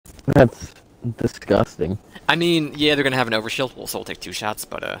That's disgusting. I mean, yeah, they're gonna have an overshield. We'll still take 2 shots,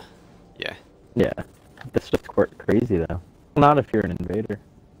 but yeah. Yeah, that's just crazy though. Not if you're an invader.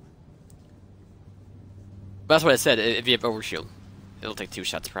 But that's what I said. If you have overshield, it'll take 2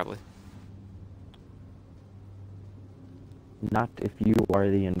 shots probably. Not if you are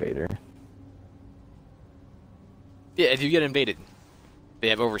the invader. Yeah, if you get invaded, they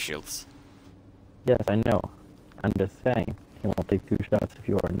have overshields. Yes, I know. I'm just saying, you won't take 2 shots if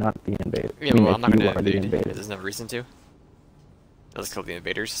you are not the invader. Yeah, well, I'm not gonna invade. There's no reason to. I'll just kill the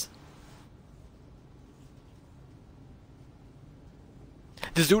invaders.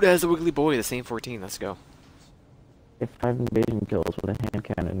 This dude has a wiggly boy, the same 14. Let's go. If 5 invasion kills with a hand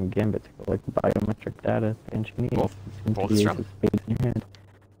cannon and gambit to collect biometric data, and she needs Both is spades in your hand.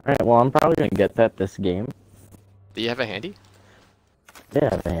 Alright, well, I'm probably gonna get that this game. Do you have a handy? Yeah,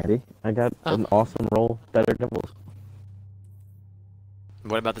 I have a handy. I got an awesome roll, better doubles.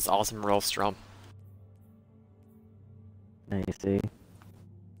 What about this awesome roll strum? Now you see.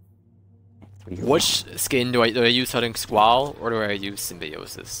 Which skin do I use Hunting Squall or do I use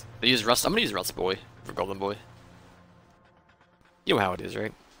Symbiosis? I use Rust. I'm gonna use Rust Boy for Golden Boy. You know how it is,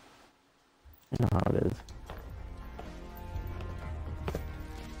 right? You know how it is.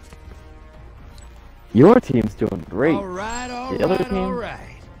 Your team's doing great. All right, the other team,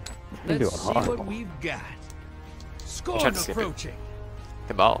 Let's see what we've got. Scorn approaching.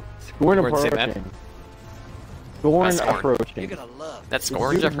 Cabal. Scorn approaching. Scorn approaching. You're gonna love that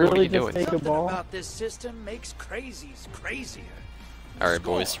Scorn, Jeffrey, what are you doing? Something about this system makes crazies crazier. Alright,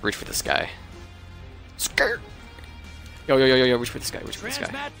 boys, reach for this guy. Skirt! Yo, reach for this guy, reach for this guy.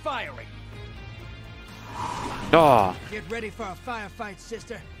 Transmat firing. Ah! Get ready for a firefight,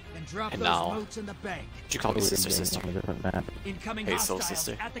 sister, and drop And those now, notes in the bank. Did you call me sister? Incoming Hey, soul hostiles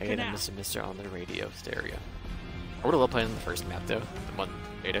sister. at the Hey, canal. Mr. on the radio stereo. I would have loved playing the first map though, the one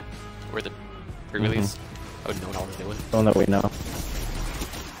beta, or the pre-release. I would know what I was doing. Oh no, we know.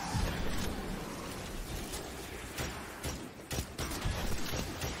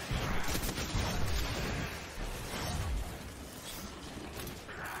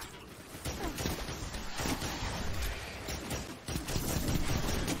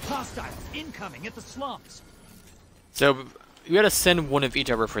 Hostiles incoming at the slums. So you gotta send one of each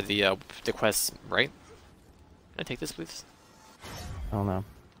over for the quest, right? Can I take this, please? I don't know.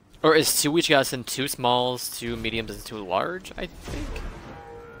 Or is 2 each gotta send 2 smalls, 2 mediums, and 2 large? I think.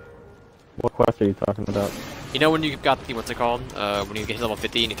 What quest are you talking about? You know when you got the what's it called? When you get to level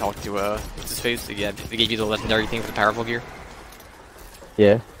 50 and you talk to what's his face? Yeah, they gave you the legendary thing for the powerful gear.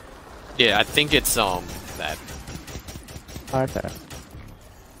 Yeah. Yeah, I think it's that. Okay.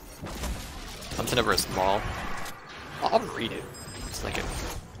 I'm sending over a small. I'll read it. It's like it.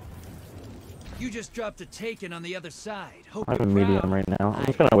 You just dropped a taken on the other side. Hope I have a you're medium proud. right now. I'm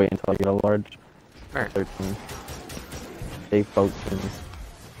just gonna wait until I get a large. Alright. 13. They focus.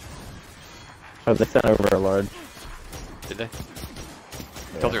 Oh, they sent over a large. Did they?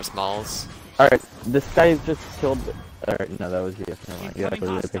 Yeah. Killed their smalls. Alright, this guy just killed. Alright, no, that was you. Never mind. You have to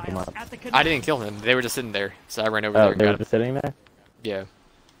really pick him up. I didn't kill him. They were just sitting there, so I ran over Oh, there and they got were him. just sitting there? Yeah.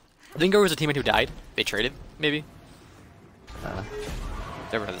 I think there was a teammate who died. They traded, maybe.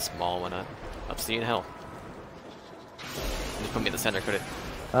 They were the small one up seeing hell. Just put me in the center, could it?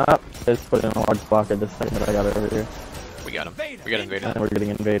 Just put in a large block at this second that I got over here. We got him. We got invaded. And we're getting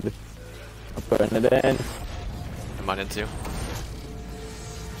invaded. I'm putting it in. Come on in too.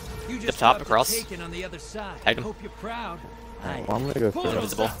 You Up just top, dropped a across. taken on the other side. Tagged him. Hope you're proud. Well, I'm gonna go through.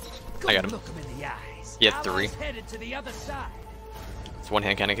 Invisible. I got him. Look him in the eyes. He had 3. Allies headed to the other side. It's 1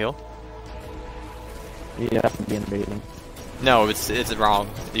 hand cannon kill. You have to be invading. No, it's wrong.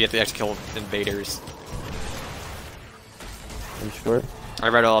 You have to actually kill invaders. Are you sure? I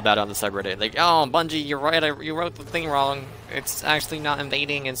read all about it on the subreddit. Like, oh, Bungie, you're right. You wrote the thing wrong. It's actually not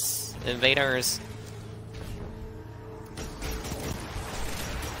invading. It's invaders.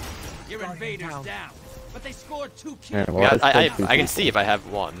 Your invaders down, but they scored 2 kills. Yeah, well, Yeah, that's I still can two see if I have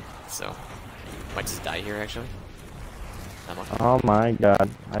 1, so might just die here actually. I'm on. Oh my god,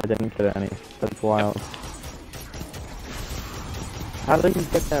 I didn't get any. That's wild. How did you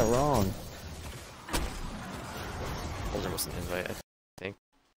get that wrong? Those are almost an invite, I think.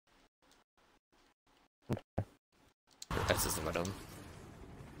 That's just about them.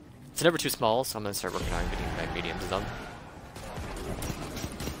 It's never too small, so I'm gonna start working on getting my mediums done.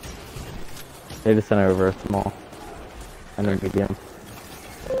 They just sent over a small and a medium.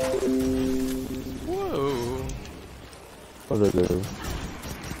 Whoa! What do they do?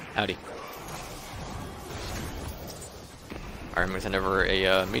 Howdy. Alright, I'm gonna send over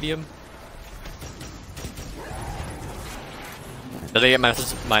a medium. Did they get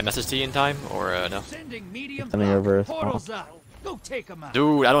my message to you in time, or no? Sending medium Sending over a portals up. Go take them out.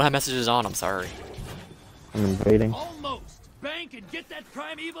 Dude, I don't have messages on. I'm sorry. I'm invading. Almost. Bank and get that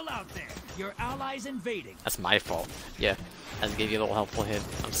primeval out there. Your allies invading. That's my fault. Yeah, I just gave you a little helpful hint.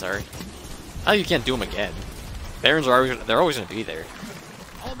 I'm sorry. Oh, you can't do them again. Barons are they're always gonna be there.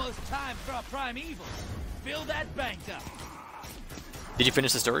 Almost time for a primeval. Fill that bank up. Did you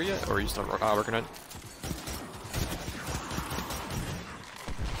finish the story yet, or are you still working on it?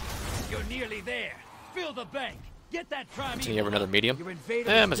 You're nearly there. Fill the bank. Get that primeval. Can you have another medium? Your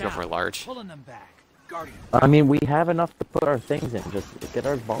invaders I'm just go down. for a large. Pulling them back. Guardian. I mean, we have enough to put our things in. Just get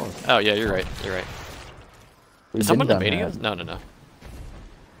our balls. Oh yeah, you're right. You're right. We've Is someone been invading done us? No, no, no. that.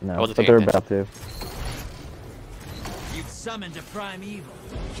 I No, wasn't but paying they're about to. You've summoned a primeval.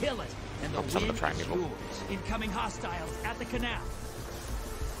 Kill it, and the Oh, summoned a win is primeval. yours. Incoming hostiles at the canal.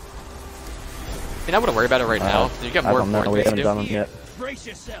 I mean, I wouldn't worry about it right now. You got I more don't know. important We things to haven't do. done them yet. Brace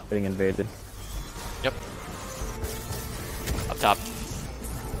yourself. Getting invaded. Yep. Up top.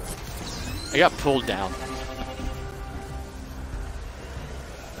 I got pulled down.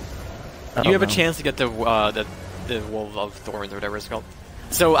 You have a chance to get the Wolf of Thorns or whatever it's called.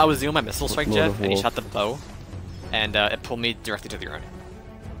 So I was doing my missile strike Lord jet, of and he Wolf. shot the bow, and it pulled me directly to the ground.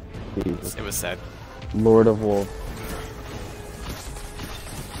 Jesus. It was sad. Lord of Wolf.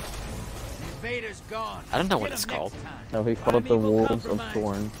 Invaders gone. I don't know what Get it's 'em called. next time. No, he called it the Primeval Wolves of compromise.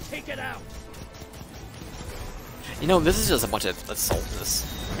 Thorn. Take it out. You know, this is just a bunch of assaultness.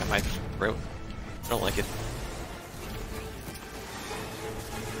 Look at my throat. I don't like it.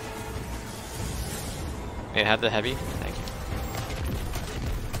 May I have the heavy? Thank you.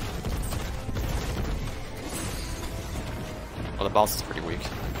 Well, the boss is pretty weak.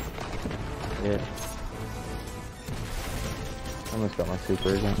 Yeah. Almost got my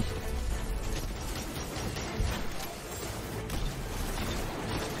super again.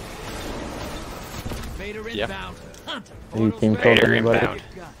 Vader Yep. inbound. Hunt. You Portals team ready. killed Vader anybody? inbound.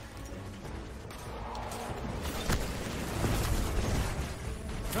 Gun.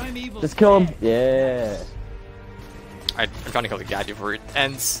 Primeval Just kill him. dead. Yeah. I'm trying to kill the guy before it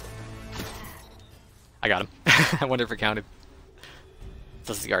ends. I got him. I wonder if it counted.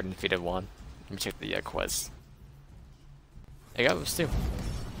 Celestial Garden defeated one. Let me check the quest. I got those too.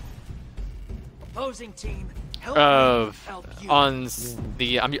 Opposing team. Help me help you. On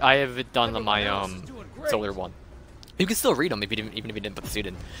I have it done on my solar one. You can still read them if you didn't, even if you didn't put the suit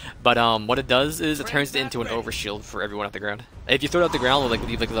in. But what it does is it turns it into an overshield for everyone at the ground. If you throw it out the ground, it'll like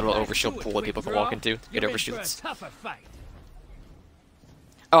leave like a little overshield pool that people can walk into to get You're in for a overshields. tougher fight.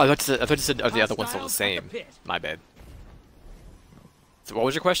 Oh, I thought you said the other one's still the Hostiles at same. the pit. My bad. So what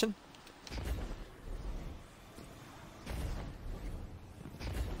was your question?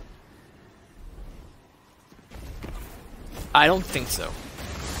 I don't think so.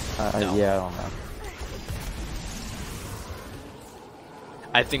 No. Yeah, I don't know.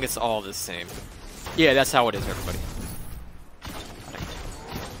 I think it's all the same. Yeah, that's how it is, everybody.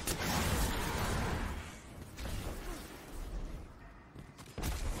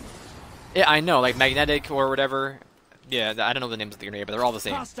 Yeah, I know, like magnetic or whatever. Yeah, I don't know the names of the grenade, but they're all the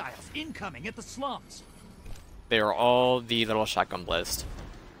same. Hostiles incoming at the slums. They are all the little shotgun blast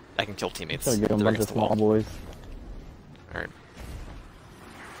that can kill teammates. So get a They're bunch of against the small wall. boys. Alright.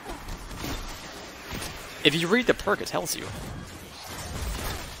 If you read the perk, it tells you.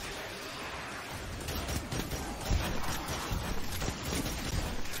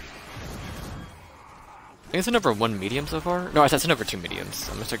 I think it's over one medium so far. No, I said it's over two mediums.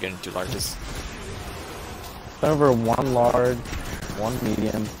 I'm gonna start getting two larges. Over one large, one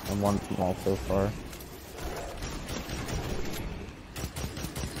medium, and one small so far.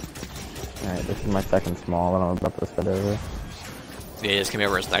 Alright, this is my second small. I don't know about this bit over. Yeah, just came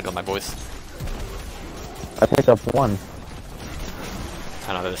over and snagged on my boys. I picked up one.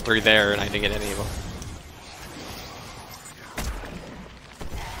 I don't know, there's three there and I didn't get any of them.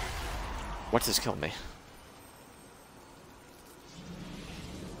 What's this killed me?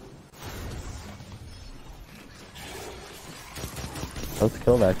 Let's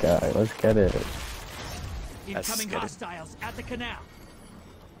kill that guy. Let's get it. That's Incoming good. hostiles at the canal.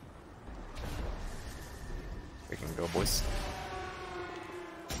 We can go, boys.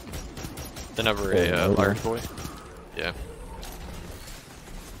 Then over Okay, a over. large boy. Yeah.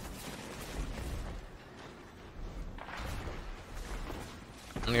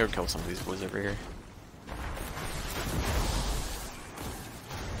 I'm gonna go kill some of these boys over here.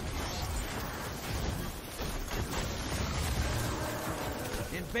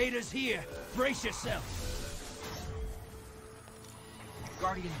 Invaders here. Brace yourself.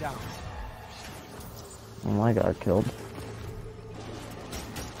 Guardian down. Oh, I got killed.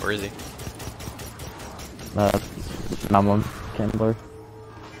 Where is he? Numlum, Kindler.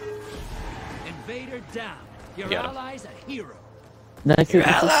 Invader down. Your Got him. ally's a hero. No, I see, Your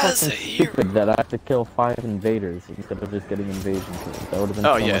this is allies fucking are here. stupid that I have to kill 5 invaders instead of just getting invasion kills. That would have been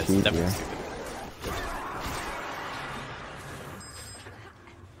Oh so yeah, much it's easier. definitely stupid.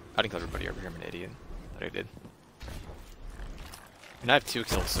 I didn't kill everybody over here. I'm an idiot. That I did. And I have 2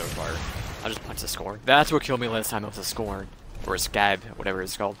 kills so far. I just punched the score. That's what killed me last time. It was a score or a scab, whatever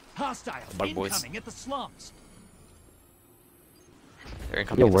it's called. Hostiles Bug boys. incoming at the slums. They're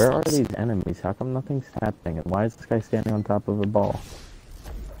incoming. Yeah, at the where are slums. these enemies? How come nothing's happening? And why is this guy standing on top of a ball?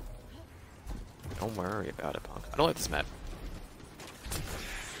 Don't worry about it, punk. I don't like this map.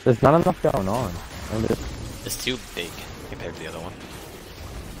 There's not enough going on. And it's- It's too big compared to the other one.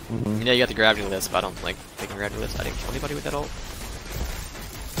 mhm. Yeah, you got the gravity list, but I don't like taking gravity list. I didn't kill anybody with that ult.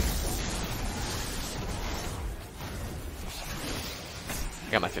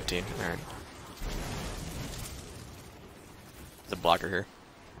 I got my 15. Alright. There's a blocker here.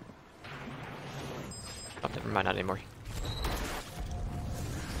 Oh, never mind, not anymore.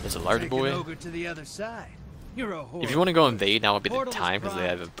 There's a large Take an boy. ogre to the other side. You're a horde. If you want to go invade, now would be the Portal is time because they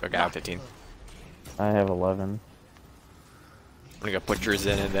have primed. a guy with 15. I have 11. I'm gonna go put yours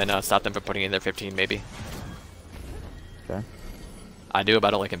in and then stop them from putting in their 15, maybe. Okay, I do, but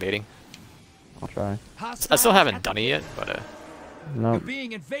I don't like invading. I'll try. I still haven't done it yet, but You're Nope.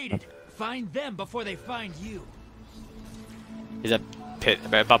 being invaded. Find them before they find you. he's at pit,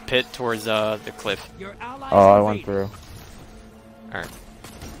 about pit towards the cliff. Your allies Oh, I invaded. went through. Alright.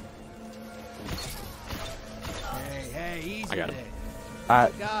 Hey, easy I got him. there.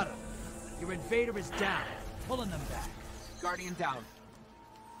 You got him. Your invader is down. Pulling them back. Guardian down.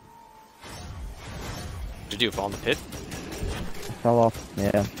 Did you fall in the pit? Fell off.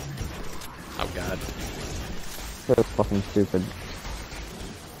 Yeah. Oh god. So fucking stupid.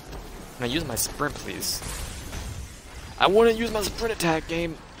 Can I use my sprint, please? I want to use my sprint attack,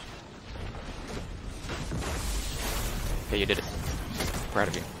 game. Okay, you did it. Proud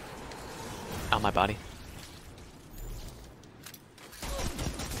of you. On my body.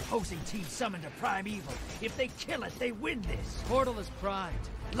 Opposing team summoned a primeval. If they kill it, they win this. Portal is primed.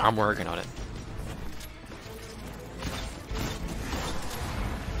 I'm working on it.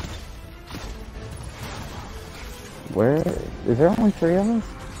 Where? Is there only 3 of us?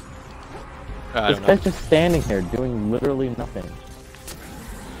 I This don't know. guy's just standing here doing literally nothing.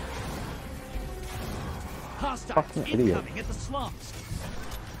 Hostiles Fucking idiot. incoming at the slums.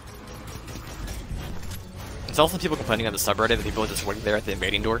 There's also people complaining on the subreddit that people are just waiting there at the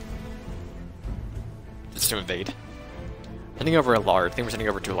invading door. Just to invade. Sending over a large. I think we're sending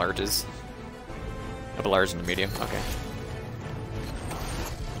over 2 larges. A large and a medium. Okay.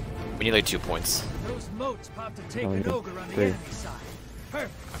 We need like 2 points. Those moats popped to take Oh, an yeah. ogre on the Great. enemy side.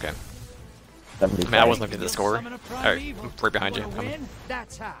 Perfect. Okay. 70. I mean, I wasn't looking at the You'll score. summon a Alright, primeval. I'm right behind you. Wanna Coming. win?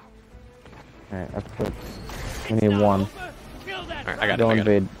 That's how. Alright, I put. We need 1. Alright, I got it. Don't I got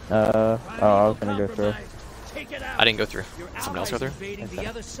it. invade. Oh, I was gonna go through. Take it out. I didn't go through. Your Someone else go allies through? invading the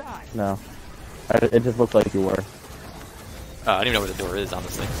other side. No. It just looked like you were. I don't even know where the door is,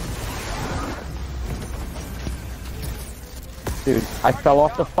 honestly. Dude, I fell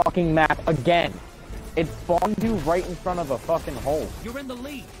off the fucking map again. It spawned you right in front of a fucking hole. You're in the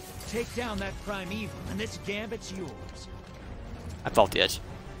lead. Take down that primeval, and this gambit's yours. I fell off the edge.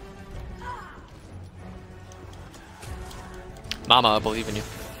 Mama, I believe in you.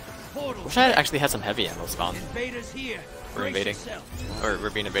 Portal. Wish I actually had some heavy ammo spawn. Invaders here. We're Brace invading. yourself. Or we're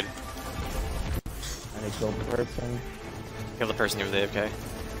being invaded. And I killed the person. Kill the person who was AFK.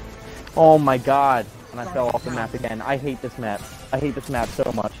 Oh my god. And I fell off the map again. I hate this map. I hate this map so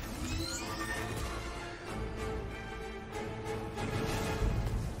much.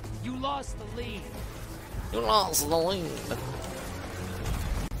 You lost the lead. You lost the lead.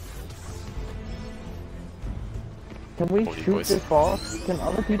 Can we Holy shoot boys. this off? Can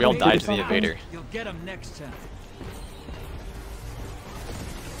other people We all shoot died this to the off? invader. You'll get him next time.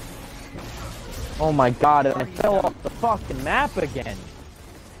 Oh my god, and I fell off the fucking map again.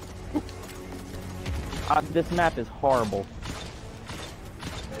 This map is horrible.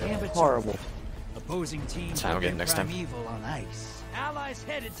 Gambit's Horrible. Opposing teams That's fine, we'll get him next time. primeval on ice. Allies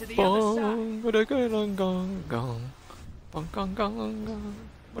headed to the other side.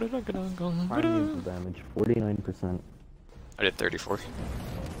 Primeval damage, 49%. I did 34.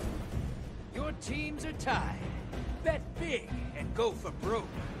 Your teams are tied. Bet big and go for broke.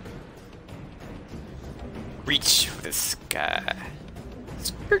 Reach for the sky.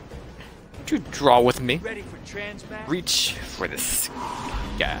 Skirt. Would you draw with me? Ready for transmat? Reach for the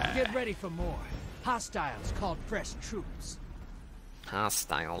sky. Get ready for more. Hostiles called fresh troops.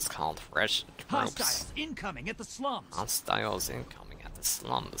 Hostiles called fresh troops. Hostiles incoming at the slums. Hostiles incoming at the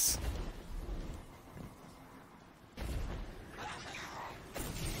slums.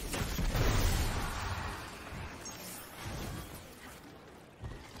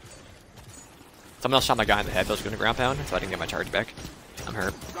 Someone else shot my guy in the head. I was going to ground pound, so I didn't get my charge back. I'm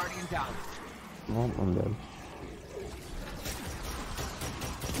hurt. Guardian down. Well, I'm dead.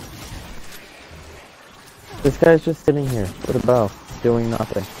 This guy's just sitting here with a bow, doing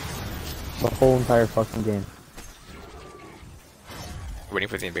nothing. The whole entire fucking game. Waiting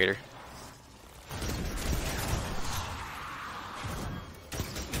for the invader.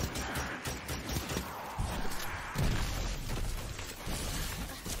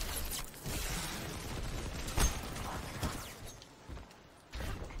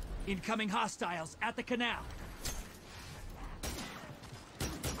 Incoming hostiles at the canal.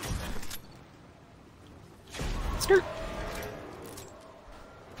 Skirt.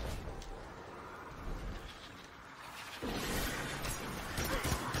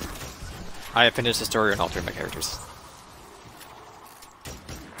 I have finished the story and altered my characters.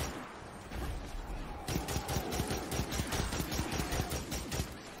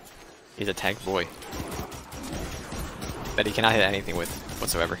 He's a tank boy that he cannot hit anything with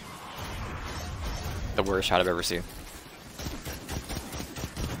whatsoever. The worst shot I've ever seen.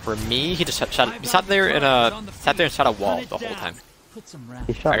 For me, he just he sat there and shot a wall the whole time.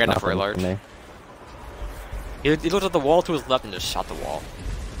 He shot I got enough for a nothing large. me. He looked at the wall to his left and just shot the wall.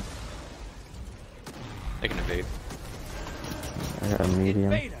 They can invade. I got a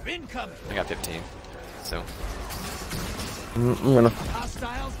medium. Invader incoming. I got 15, so. I'm gonna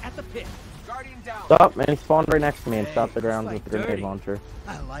Hostiles at the pit. Guardian down. stop, man. He spawned right next to me and Hey, stopped the ground it's with like the grenade dirty. launcher.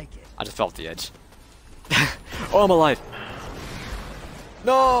 I like it. I just fell off the edge. Oh, I'm alive.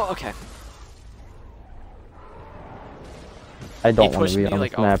 No, okay. I don't want pushed to be me, on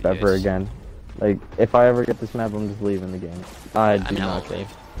like, this off map the ever edge. again. Like, if I ever get this map, I'm just leaving the game. I do I mean, not I'll care. leave.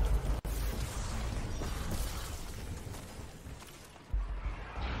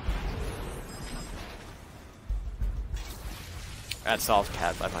 That's soft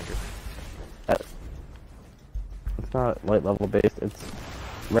cat 500. It's not light level based, it's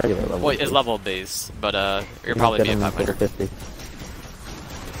regular level. Well, it's based. level base, but you're You probably get being him to 500. 50.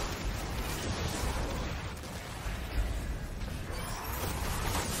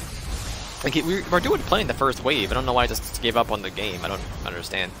 Like, we're doing playing the first wave. I don't know why I just gave up on the game. I don't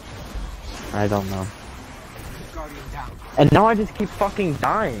understand. I don't know. Guardian down. And now I just keep fucking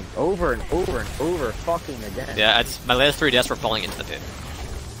dying over and over and over fucking again. Yeah, my last 3 deaths were falling into the pit.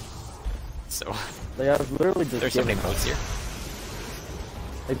 So, Like, I was literally just there's so many giving up. modes here.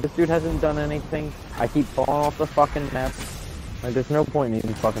 Like, this dude hasn't done anything. I keep falling off the fucking map. Like, there's no point in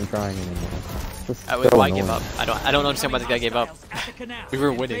even fucking trying anymore. Just so Why annoying. give up? I don't understand why the guy gave up. Hostiles at the canal. We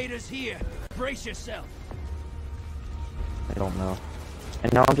were winning. Invaders here. Brace yourself. I don't know.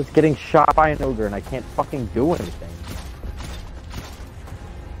 And now I'm just getting shot by an ogre and I can't fucking do anything.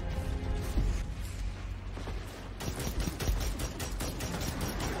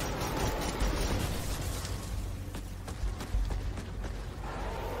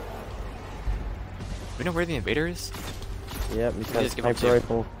 We know where the invader is? Yep, just because give up sniper too.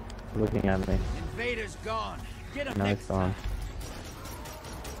 rifle looking at me. Invaders gone. Get him Now next it's gone.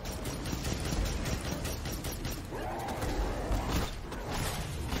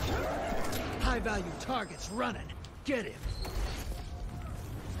 High-value targets running. Get him.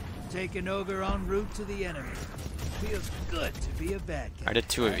 Taking over en route to the enemy. Feels good to be a bad guy. I did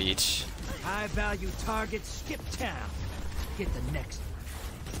 2 of each. High-value targets skip town. Get the next one.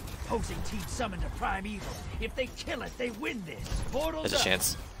 Opposing team summoned a prime evil. If they kill it, they win this. Portals There's a up.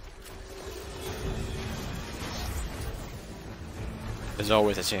 chance. There's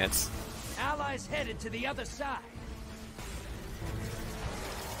always a chance. Allies headed to the other side.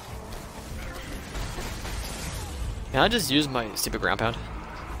 Can I just use my stupid ground pound?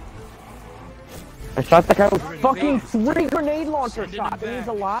 I shot the guy with fucking 3 grenade launcher Sending shots him and he's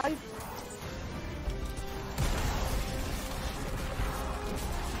back. alive?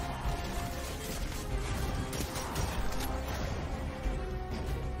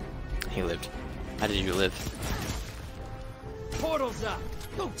 He lived. How did you live? Portals up.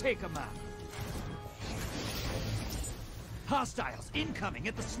 Go take them out. Hostiles incoming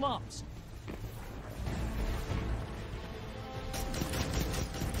at the slums.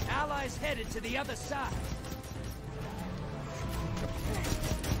 Allies headed to the other side.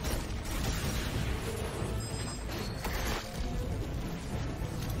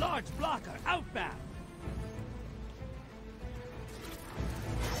 Large blocker outbound.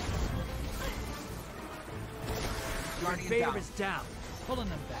 Invader is down. pulling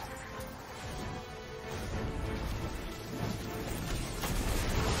them back.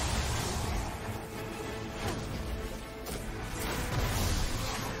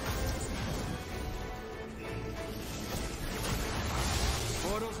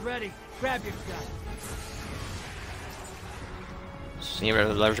 Portal's ready. Grab your gun. See where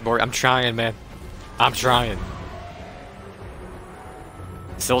the leverage board? I'm trying, man. I'm trying.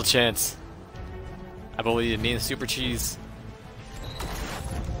 Still a chance. I believe in me and Super Cheese.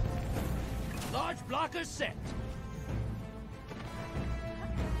 Large blocker set.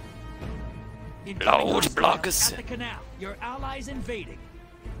 Large blocker set. At the canal. Your allies invading.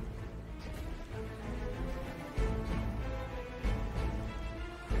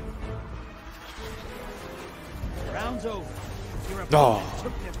 Round's over. Your opponent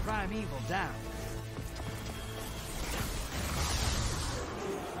took their primeval down.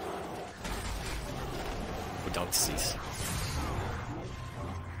 We don't cease.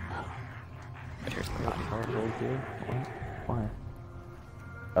 But here's my body. Why?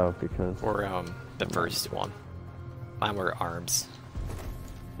 Oh, because Or the first one. Mine were arms.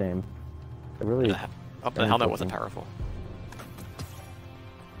 same. I really. Oh, the helmet wasn't powerful.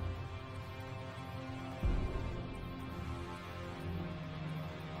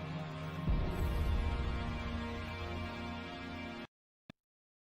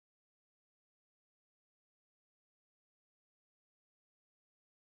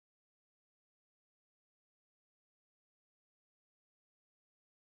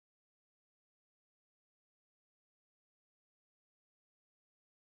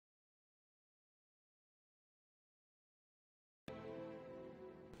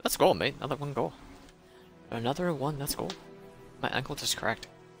 Let's go, mate. Another one goal. Another one, let's go. My ankle just cracked.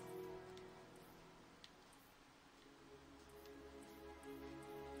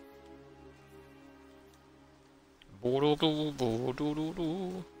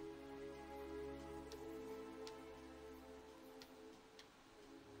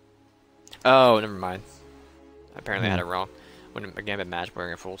 Oh, never mind. Apparently I had it wrong. When a Gambit match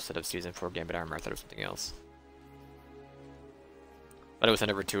wearing a full set of Season 4 Gambit armor, I thought it was something else. But it was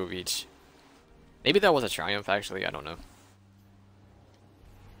number 2 of each. Maybe that was a triumph, actually. I don't know.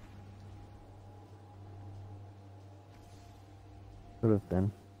 Could have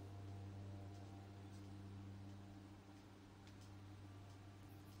been.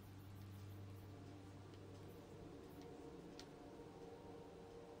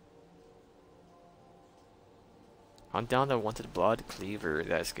 Hunt down the wanted Blood Cleaver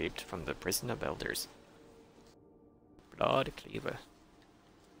that escaped from the prison of elders. Blood Cleaver.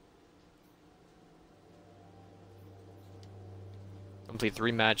 Complete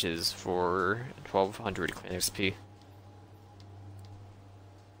 3 matches for 1200 clan XP.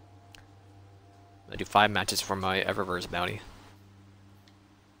 I do 5 matches for my Eververse bounty.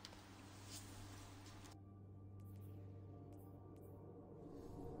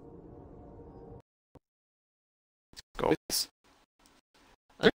 Let's go.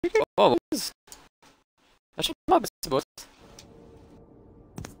 Oh, what is? I should not be supposed.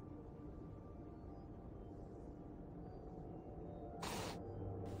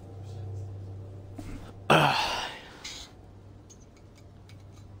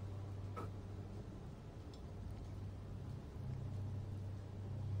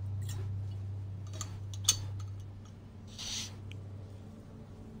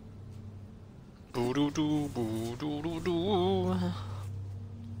 Boo doo doo boo doo doo doo.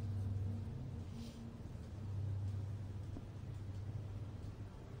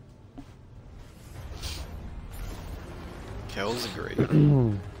 Kills great.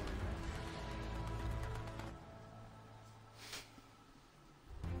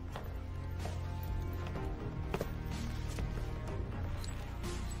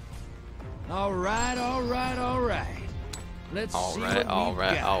 All right, all right, all right. Let's see what we've got.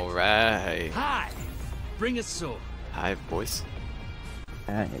 Alright. Hi, bring a sword. Hi, boys.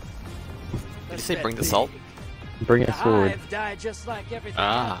 Hey, Did you say bring the salt? bring a sword. I've died just like everything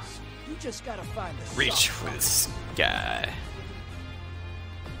Ah. else. You just gotta find the Reach salt. for this guy.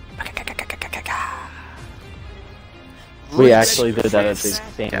 We actually did that at the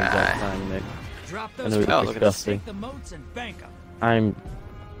same exact time, Nick. Drop I those know it's Oh, look at this. disgusting. take the moats and bank them.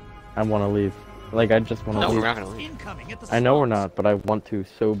 I want to leave. Like, I just want to No, we're leave. not gonna leave. Incoming at the I know we're slots. not, but I want to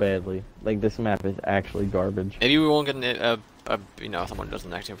so badly. Like, this map is actually garbage. Maybe we won't get you know, someone who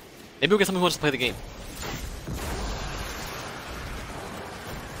doesn't actually. Maybe we'll get someone who wants to play the game.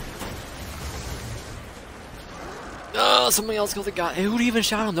 Oh, somebody else killed the guy. Hey, who even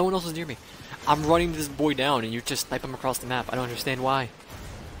shot him? No one else was near me. I'm running this boy down, and you just snipe him across the map. I don't understand why.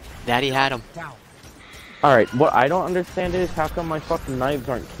 Daddy had him. Down. Alright, what I don't understand is how come my fucking knives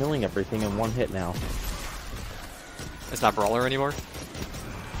aren't killing everything in one hit now? It's not Brawler anymore?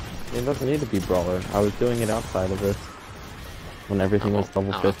 It doesn't need to be Brawler. I was doing it outside of this. When everything was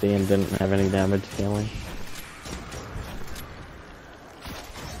level 50 and didn't have any damage scaling.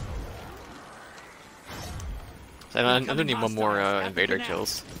 And I'm gonna need one more invader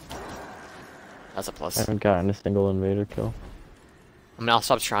kills. That's a plus. I haven't gotten a single invader kill. I mean, I'll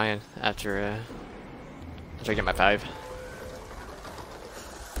stop trying after I get my 5.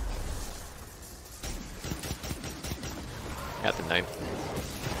 Got the 9.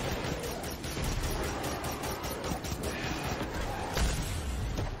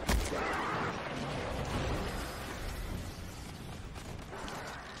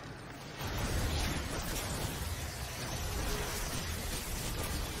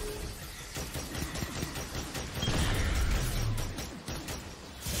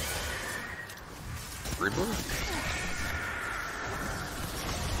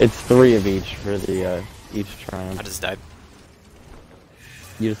 It's 3 of each for the each triumph. I just died.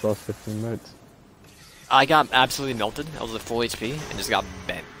 You just lost 15 motes. I got absolutely melted. I was at full HP and just got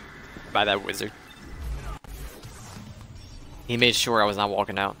bent by that wizard. He made sure I was not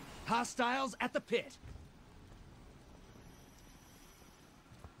walking out. Hostiles at the pit.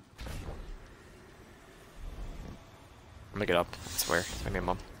 I'm gonna get up, I swear. It's my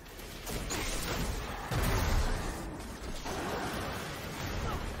mom.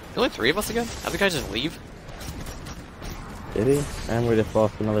 Only 3 of us again? How'd the guy just leave? Did he? And we just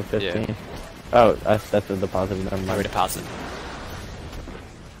lost another 15. Yeah. Oh, that's a deposit. Never My way mind. to pass it.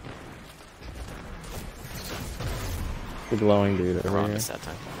 The glowing dude over Wrong here. miss that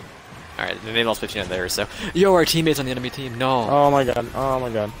time. Alright, they lost 15 there, so. Yo, our teammates on the enemy team. No. Oh my god. Oh my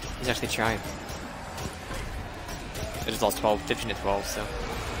god. He's actually trying. They just lost 15 to 12, so.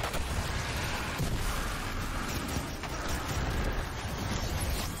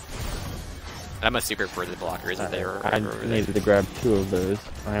 I'm a super for the blocker, isn't there? I needed to grab 2 of those.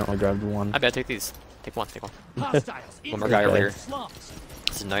 I only grabbed 1. I bet take these. Take one, take one. Hostiles. One more guy over here. Slumps.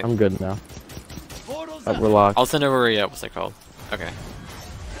 This is nice. I'm good now. Portals Oh, up. we're locked. I'll send over, what's that called? Okay.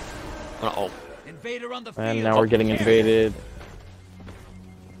 I'm gonna ult. Invader on the And field. now we're getting Area. invaded.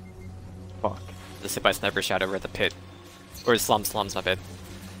 Fuck. Just hit by sniper shot over at the pit. Or slums, my bad.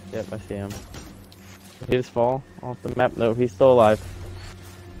 Yep, I see him. Did he just fall off the map? No, he's still alive.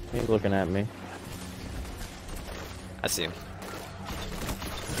 He's looking at me. I see him.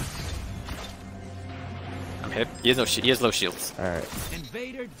 I'm hit. He has low shields. Alright.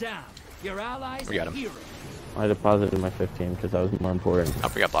 Invader down. Your allies We got him. hero. I deposited my 15 because that was more important.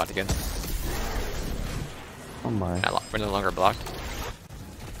 Oh, we got blocked again. Oh my. We're no longer blocked.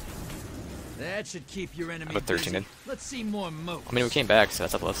 That should keep your enemy I put 13 busy. in. Let's see more moats. I mean, we came back, so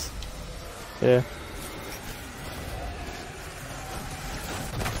that's a plus. Yeah.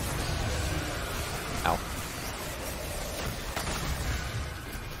 Ow.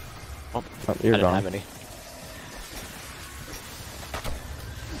 Oh, Oh, I you're didn't have gone. any.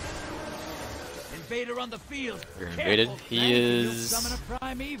 Invader on the field. We're invaded. Careful, He man. You'll is summon a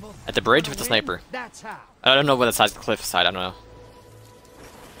primeval. at the bridge Wanna with the win? sniper. That's how. I don't know what side's the cliff side, I don't know.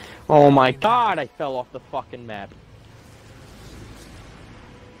 Oh my god, I fell off the fucking map.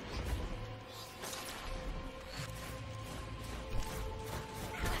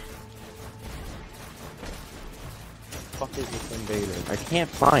 Fuck is this invader? I can't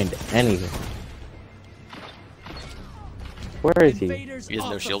find anything. Where is he? Invaders He has no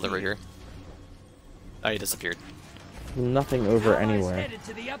off the shield over field. here. Oh, he disappeared. Nothing over Allies anywhere. headed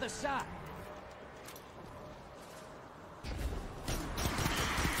to the other side.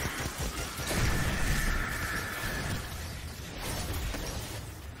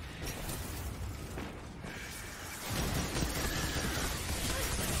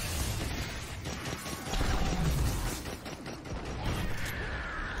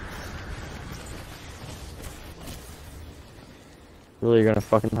 Really, you're gonna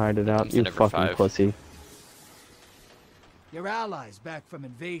fucking hide it out? I'm You sending for fucking 5. pussy. Your allies back from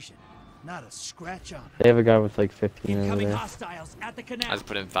invasion. Not a scratch on 'em. They have a guy with like 15 over Incoming there. hostiles at the canal. I just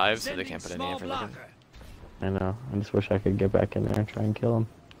put in 5, so they Sending can't put any small in for looking. blocker. I know. I just wish I could get back in there and try and kill him.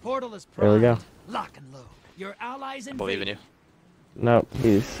 Portal is There we go. primed. Lock and load. Your allies I believe in you. Nope,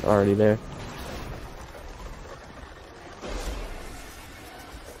 he's already there.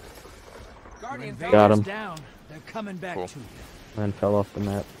 Guardian Got him. down. They're coming back Cool. to you. And fell off the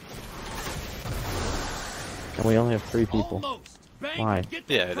map. And we only have 3 people. Almost. Bang, Why? get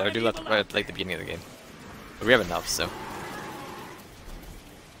the Yeah, I do left primeval out. like the beginning of the game. But we have enough, so. I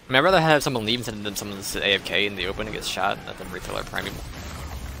mean, I'd rather have someone leave instead than someone sit AFK in the open and get shot, and let them refill our primeval.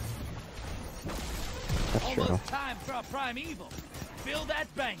 I true. Almost time for a primeval. Build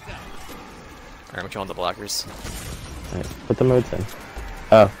that bank up. Alright, I'm killing the blockers. Alright, put the modes in.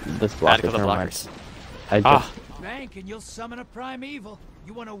 Oh, this I had to blocker. kill the Never mind. blockers. I just, Ah! Bank and you'll summon a primeval.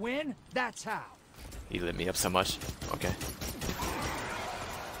 You want to win? That's how. He lit me up so much. Okay.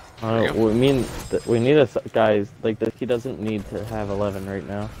 we need a guys like this. He doesn't need to have 11 right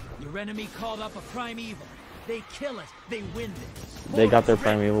now. Your enemy called up a primeval. They kill it. They win this. They got their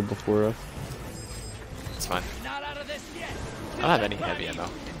primeval before us. It's fine. Not out of this yet. I don't have any heavy ammo.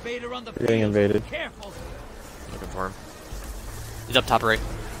 Invader on the We're getting field. invaded. Careful. Looking for him. He's up top right.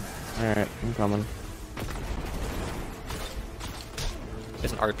 Alright, I'm coming.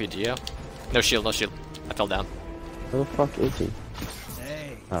 There's an RPG out. No shield, no shield. I fell down. Where the fuck is he?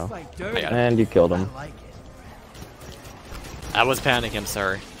 Hey, you Oh. fight dirty. got it. And you killed I him. like it. I was panicking, I'm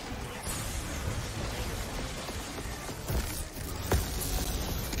sorry.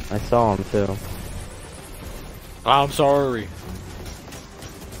 I saw him too. I'm sorry.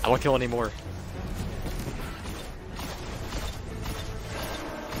 I won't kill anymore.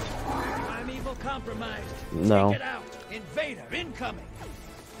 Primeval compromised. No. Take it out. Invader incoming.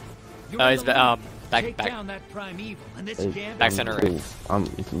 He's back, Take back. down that primeval, and this It's- camp. Back center right. I'm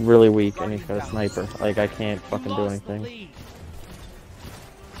really weak and he's got a sniper. Like I can't fucking do anything.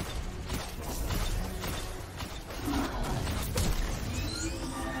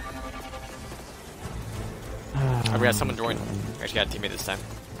 Oh, we got someone join. We actually got a teammate this time.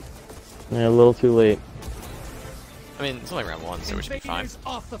 Yeah, a little too late. I mean, it's only round 1, so we should be fine.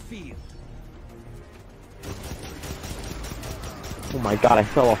 Off the field. Oh my god, I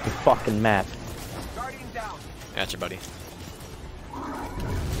fell off the fucking map. Gotcha, buddy.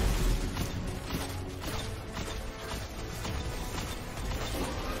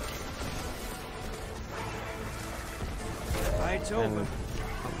 Fight's over.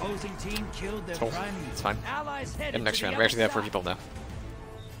 Opposing team killed their Cool. primeval. It's fine. Allies headed In next to the round. We actually other have 4 side. people now.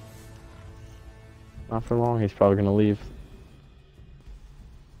 Not for long, he's probably gonna leave.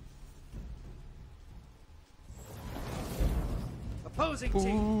 Opposing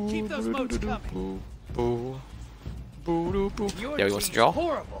team, keep those moats coming. Boo. Boo, boo, boo. Your Yeah, he wants to team's draw?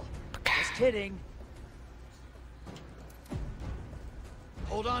 horrible. Just kidding.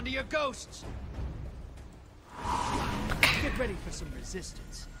 Hold on to your ghosts. Get ready for some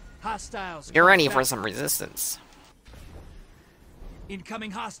resistance. Hostiles. You're ready for south. some resistance.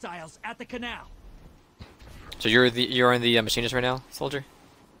 Incoming hostiles at the canal. So you're in the machinist right now, soldier?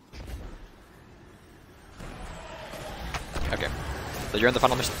 Okay. So you're in the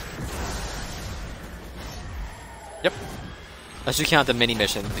final mission. Yep. Let's just count the mini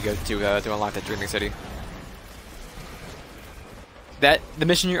mission to go to unlock the Dreaming City. The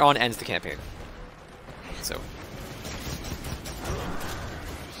mission you're on ends the campaign. So.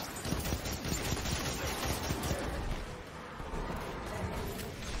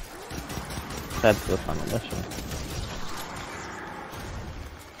 That's the final mission.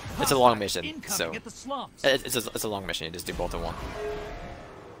 It's a long mission, Incoming so at the slums. it's a long mission. You just do both in one.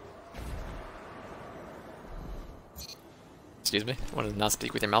 Excuse me. I want to not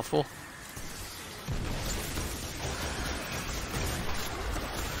speak with your mouth full.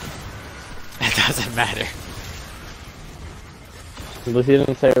 It doesn't matter. At least he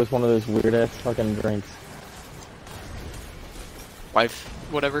didn't say it was one of those weird ass fucking drinks. Wife,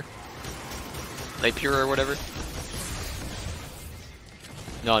 whatever. Late pure or whatever.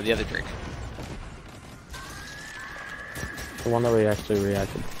 No, the other drink. The one that we actually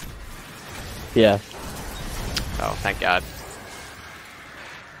reacted. Yeah. Oh, thank God.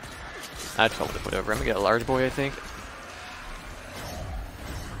 I had trouble to put over. I'm gonna get a large boy, I think.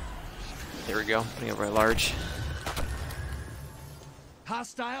 There we go. Putting over a large.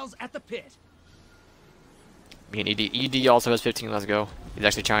 Hostiles at the pit. Me and ED. ED also has 15. Let's go. He's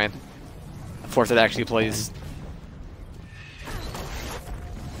actually trying. Force that actually plays.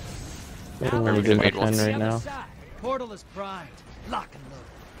 I'm we're gonna gonna do my wait 10 once. right The other now. side. Portal is primed. Lock and load.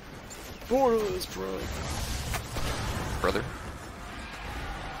 Brother.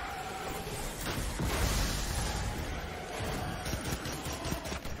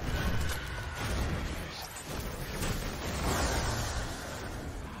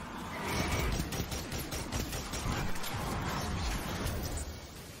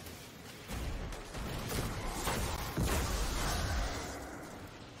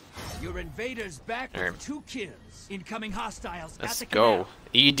 Your invaders back with Alright. 2 kills. Incoming hostiles at Let's the go. canal.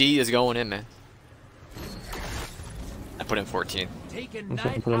 ED is going in, man. I put in 14. Taking I'm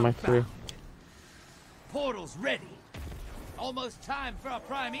knife put in my outbound. 3. Portal's ready. Almost time for a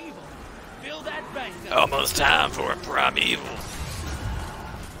primeval. Build that bank up. Almost time for a primeval.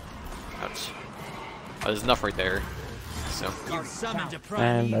 Ouch. there's enough right there. So. You're summoned to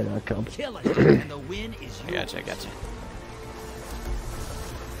And I primeval. got killed. Kill it, and the win is I yours. gotcha, I gotcha.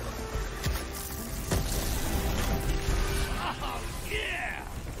 Oh, yeah!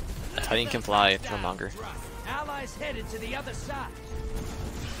 Titan can fly, Killmonger. Allies headed to the other side.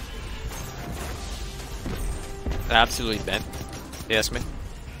 Absolutely bent. You ask me?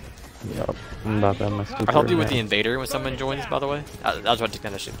 Yup. I'm about to have my super I'll help you with the advance. invader when someone joins, by the way. I was about to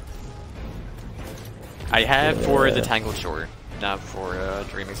take that shit. I have for the Tangled Shore, not for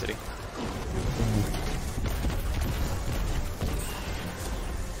Dreaming City.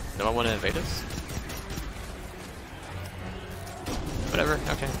 No one want to invade us? Whatever,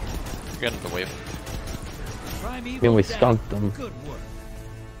 okay. We got the wave. Primeval Then we down. skunked them. Good work.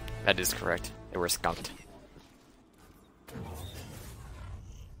 That is correct. They were skunked.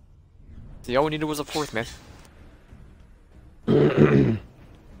 See, all we needed was a fourth, man.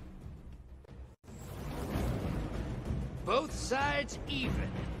 Both sides even.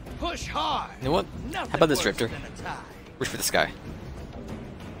 Push hard. You know what? Nothing How about this, worse Drifter? than a tie. Reach for the sky.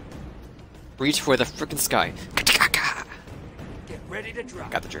 Reach for the frickin' sky. Get ready to drop.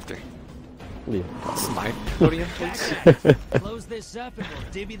 Got the Drifter. Yeah. This is my podium, please. Close this up and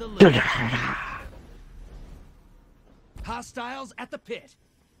we'll divvy the loot. Hostiles at the pit.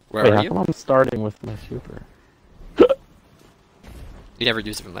 Where Wait, are how you? come I'm starting with my super? You never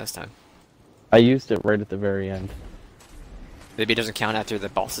used it from last time. I used it right at the very end. Maybe it doesn't count after the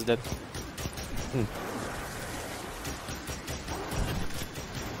boss is dead.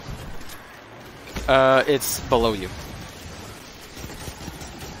 It's below you.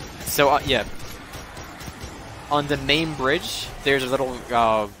 So, yeah. On the main bridge, there's a little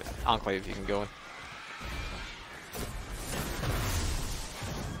enclave you can go in.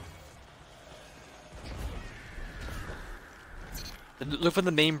 Look from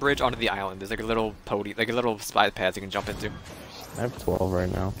the main bridge onto the island. There's like a little podium, like a little slide path you can jump into. I have 12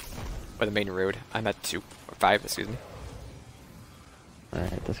 right now. Or the main road. I'm at 2 or 5, excuse me.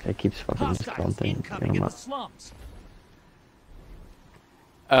 Alright, this guy keeps fucking Hostiles miscounting. incoming in the slums.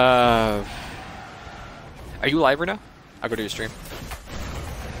 Are you live right now? I'll go to your stream.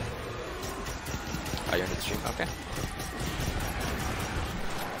 Oh, you're in the stream. Okay.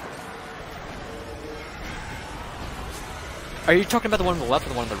 Are you talking about the one on the left or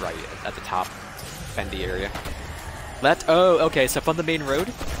the one on the right at the top, bendy area? Left. Oh, okay. So from the main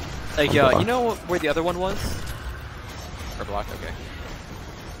road, like you know where the other one was? Or blocked. Okay.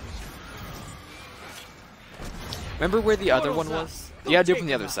 Remember where the other one was? You gotta do it from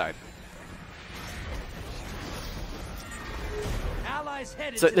the other side. Allies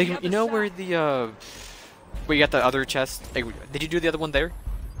headed So to the like, other you know side. where the where you got the other chest? Like, did you do the other one there,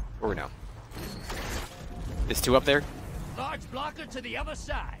 or no? There's 2 up there. Large blocker to the other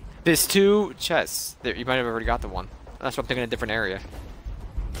side. There's 2 chests. There, you might have already got the one. That's what I'm thinking. A different area.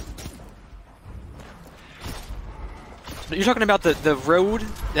 But you're talking about the road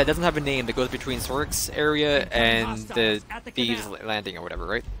that doesn't have a name that goes between Sorik's area and the Thieves Landing or whatever,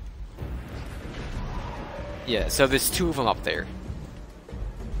 right? Yeah. So there's 2 of them up there.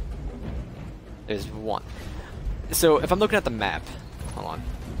 There's 1. So if I'm looking at the map, hold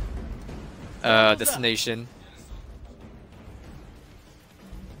on. Destination.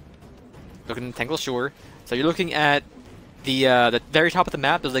 Looking at Tangled Shore. So you're looking at the very top of the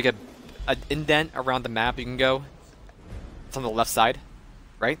map. There's like an indent around the map you can go. It's on the left side,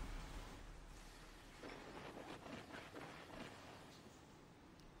 right?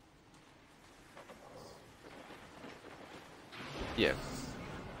 Yeah.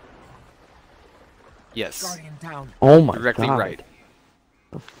 Yes. Guardian down. Oh my Directly god. right.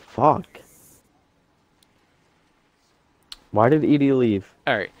 The fuck? Why did Edie leave?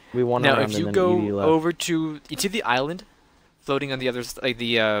 Alright. We won Now, around if and you then go Edie left. over to... You see the island? Floating on the other... Like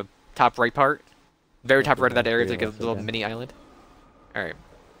the top right part? Very top right of that area, it's like a little mini island. Alright.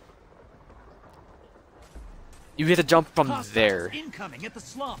 You have to jump from Hostiles there. incoming at the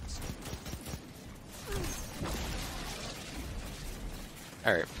slums.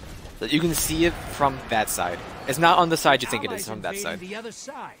 Alright. So you can see it from that side. It's not on the side you think it Allies is, from that invading side. The other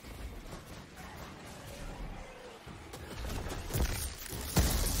side.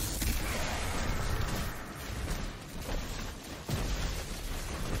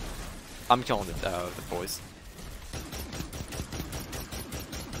 I'm killing the boys.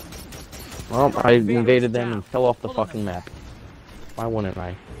 Well, I invaded them and fell off the fucking map. Why wouldn't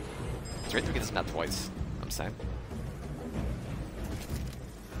I? It's right to get this map twice, I'm saying.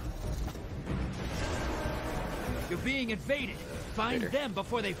 You're being invaded. Find Later. them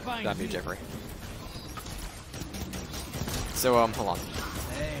before they find Not me, you. Jeffrey. So, hold on.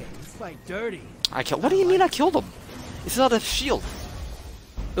 Hey, fight dirty. I killed. What do you mean I killed him? He's not a shield.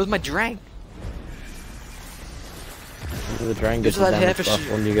 It was my Drang. The dragon gets Use that damage half a buff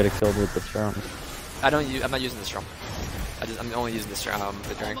shield. when you get killed with the strum. I'm not using the Strum. I'm only using the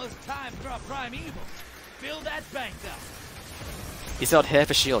Drang. Almost time for a primeval. Fill that bank up. He still had half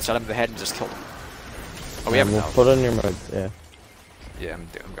a shield. Shot him in the head and just killed him. Oh, we have We'll no. put it in your mode. Yeah, Yeah, I'm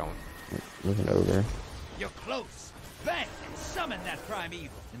going. moving over. You're close. Bank and summon that primeval.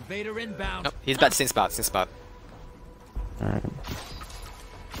 Invader inbound. Nope, he's back. Same spot. Same spot. All right.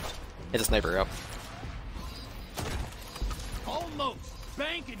 Hit a sniper up. Almost.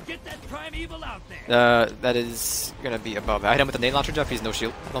 Bank and get that primeval out there. That is gonna be above. I hit him with the nade launcher, Jeff. He's no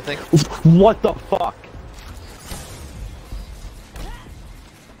shield. I don't think. What the fuck?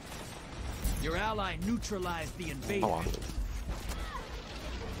 Your ally neutralized the invader. Hold on.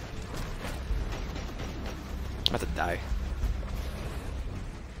 I'm about to die.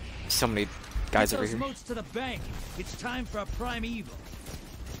 So many guys Get over those here. moats to the bank. It's time for a primeval.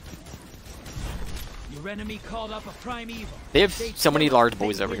 Your enemy called up a primeval. They have Stay so many still. large They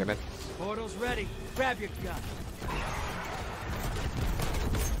boys over here, win. man. Portal's ready. Grab your gun.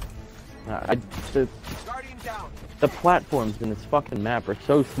 The, the platforms in this fucking map are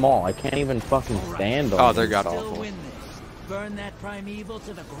so small. I can't even fucking All right. stand Oh, on they're them. god Still awful. win this. Burn that primeval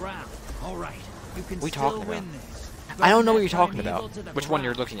to the ground. All right. You can What are you still talking win about? this. I don't Burn know what that you're talking primeval about. to the Which one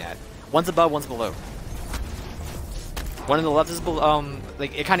you're ground. looking at? One's above, one's below. One on the left is below,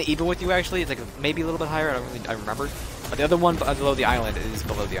 like it kind of even with you actually. It's like maybe a little bit higher. I remember. But the other one below the island is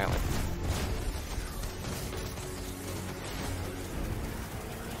below the island.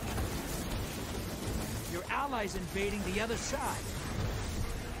 Your allies invading the other side.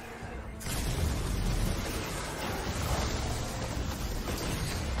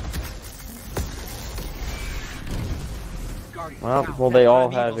 Well, they all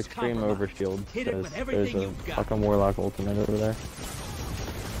have Primeval's extreme compromised. overshield. Hit it There's with everything a you've got. fucking warlock ultimate over there.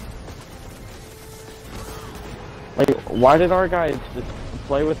 Like, why did our guys just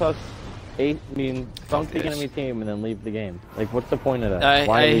play with us? Dunk the bitch. enemy team and then leave the game. Like, what's the point of that?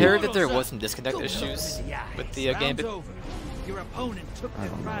 Why I leave? heard that there was some disconnect issues with the game, Round's but over. Your opponent took I their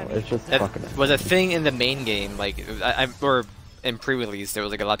don't know. primeval. It's just that fucking. was a thing in the main game. Like, or in pre-release, there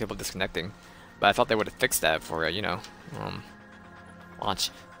was like a lot of people disconnecting. But I thought they would have fixed that for launch.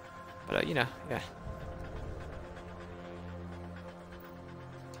 But yeah.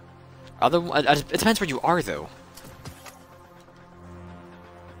 It depends where you are, though.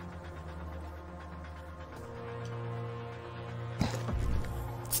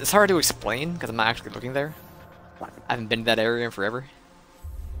 It's hard to explain because I'm not actually looking there. I haven't been to that area in forever.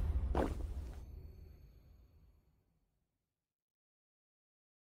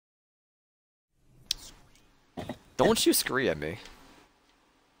 Don't you scream at me.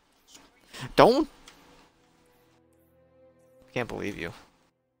 Don't. I can't believe you.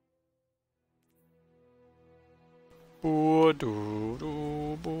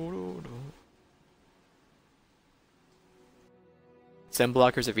 Seven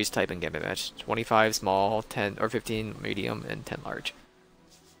blockers of each type in Gambit match. 25 small, 10 or 15 medium, and 10 large.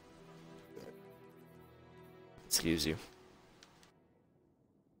 Excuse you.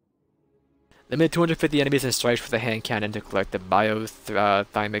 Limit 250 enemies and strikes with a hand cannon to collect the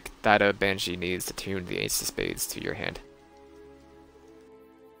biothymic data Banshee needs to tune the Ace of Spades to your hand.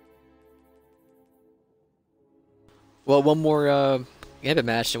 Well, one more Gambit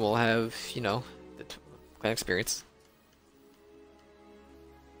match and we'll have, the clan experience.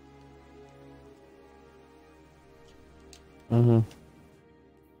 Mm-hmm.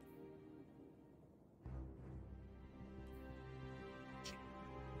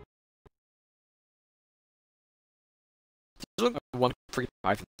 There's only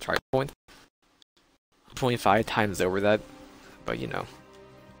 145 try point. 25 times over that, but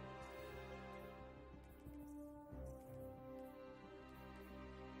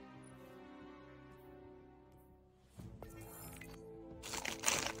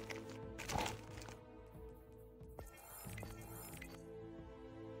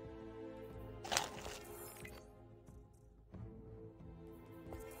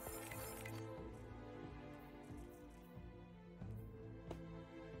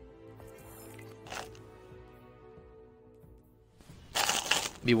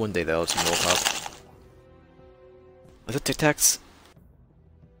maybe one day though, it's World Cup. Was it Tic Tacs?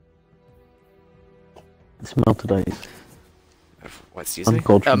 It's melted ice. What, excuse me?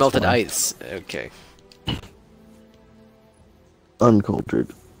 Uncultured Melted swine. ice. Okay. Uncultured.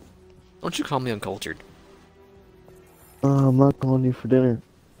 Don't you call me uncultured. I'm not calling you for dinner.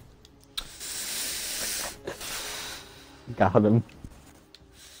 Got him.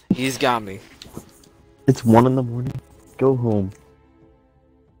 He's got me. It's 1 in the morning. Go home.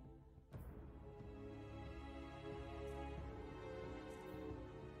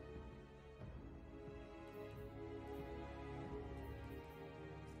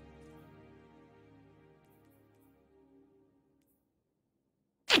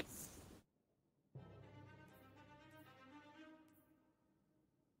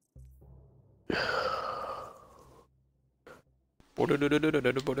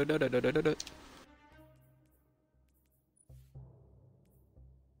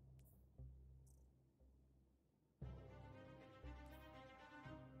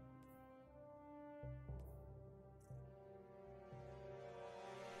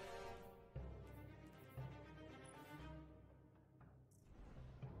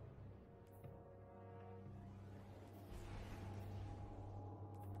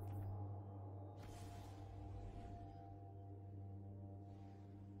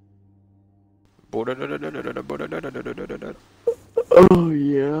 Oh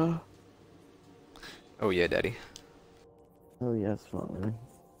yeah. Oh yeah, daddy. Oh yes, father.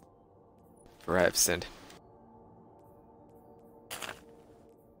 For I have sinned.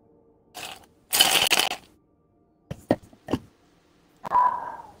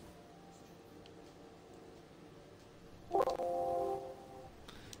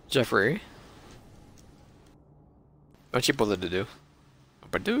 Jeffrey, what you bothered to do?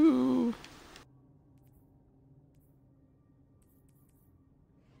 Badoo.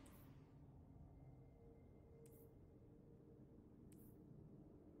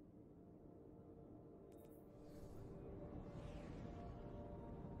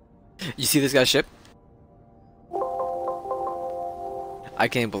 You see this guy's ship? I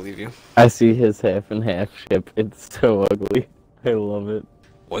can't believe you. I see his half and half ship. It's so ugly. I love it.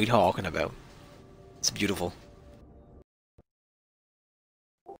 What are you talking about? It's beautiful.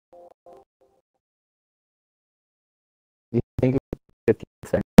 You think 15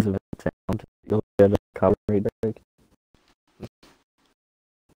 seconds of a sound, you'll get a copyright break?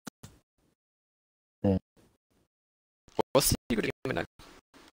 Yeah. What's the secret game in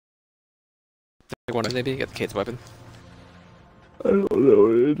one maybe get the kid's weapon? I don't know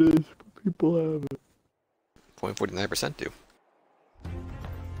what it is, but people have it. 0.49% do.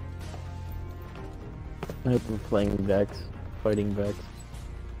 I've been playing Vex, fighting Vex.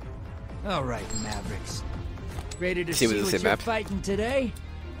 All right, Mavericks. Ready to See see what what the same you're map? fighting today?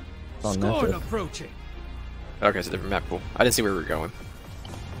 Oh, Scorn Netflix. approaching. Okay, it's a different map. Cool. I didn't see where we were going.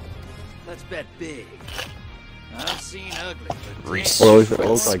 Let's bet big. I've seen ugly, but Reach damn, Well, with it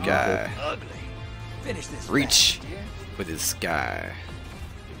looks the like sky. ugly. Finish this. Reach fast, yeah? with his sky.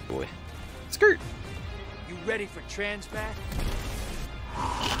 Boy. Skirt. You ready for transmat?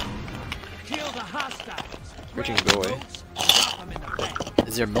 Kill the hostiles. Reaching Grab the boy. boats, drop 'em in the bank.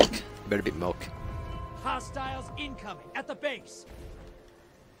 Is there milk? Better be milk. Hostiles incoming at the base.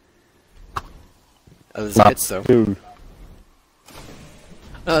 Oh, there's hits though. Dude.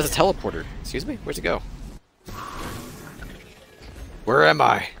 No, that's a teleporter. Excuse me? Where'd it go? Where am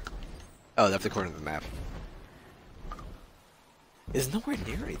I? Oh, that's the corner of the map. It's nowhere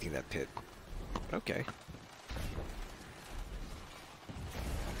near anything, that pit. Okay.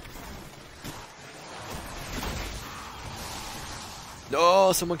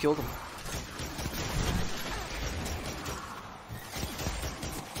 No, someone killed him.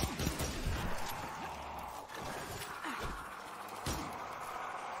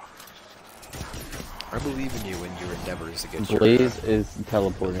 I believe in you and your endeavors against Blaze is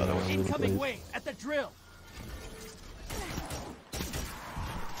teleporting. By the way. around the Incoming place. wave at the drill.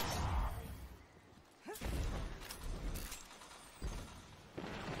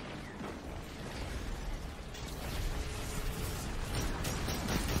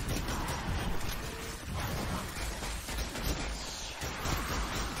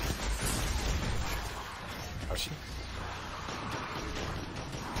 How's she?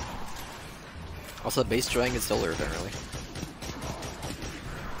 Also, base drawing is solar apparently.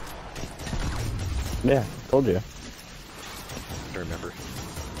 Yeah, told you. I don't remember.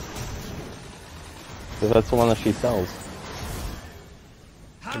 'Cause that's the one that she sells.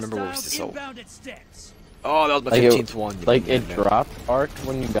 I remember what was Hostiles the soul. inbound at Stets. Oh, that was my Like 15th one. you Like mean, it yeah. dropped arc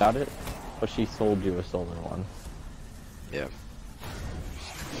when you got it, but she sold you a solar one. Yeah.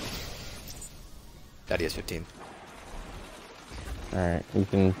 Daddy has 15. Alright, you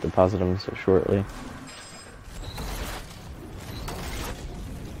can deposit them so shortly.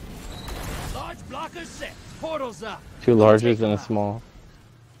 Large blockers set. Portals up. 2 larges and a small.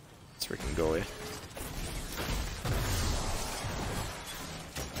 Let's freaking go away.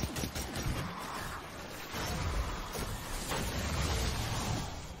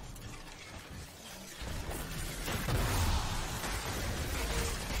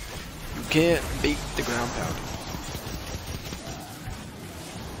 You can't beat the ground pound.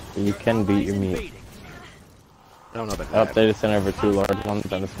 You can beat your meat. I don't know about that. Up, they just sent over 2 large ones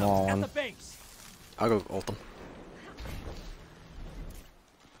and a small one. I'll go ult them.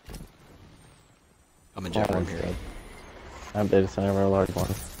 I'm in Jett room here. Up, they just sent over a large one.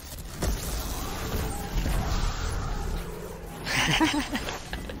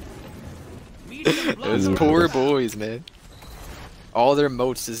 Those poor boys, man. All their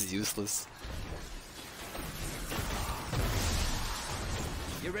moats is useless.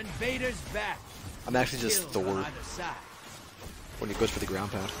 Your invader's back. I'm actually just Kills on Thor either side. when he goes for the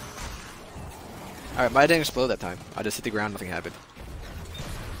ground pound. Alright, mine didn't explode that time. I just hit the ground, nothing happened.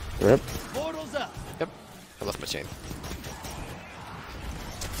 Rip. Portals up. Yep. I lost my chain.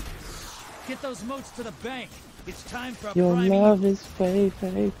 Get those moats to the bank. It's time for a Your prime love evil. is fake,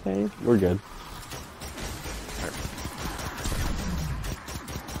 fake, fake. We're good.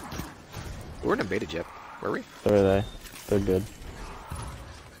 We weren't invaded yet, were we? So are they. They're good.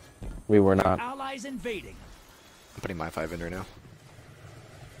 We were not. Allies invading. I'm putting my 5 in right now.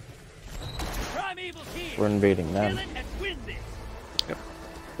 Prime evil's here. We're invading them. Kill it and win this. Yep.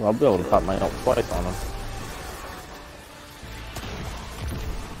 Well, I'll be able to pop my ult twice on them.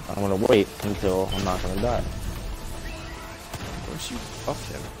 I'm gonna wait until I'm not gonna die. Once you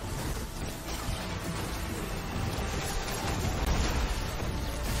buff him.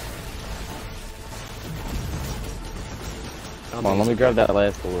 Come on, let me grab that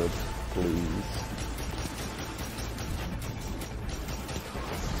last orb, please.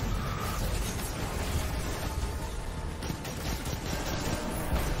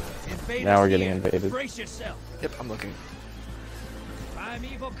 Invaders Now we're getting here. invaded. Brace yourself. Yep, I'm looking. Prime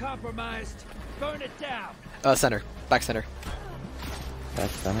evil compromised. Burn it down. Center. Back center. Back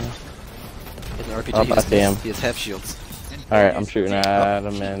center. He's an RPG. Oh, I see him. He has half shields. Alright, I'm shooting at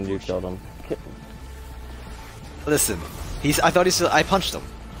him and you killed him. Listen, I thought I punched him.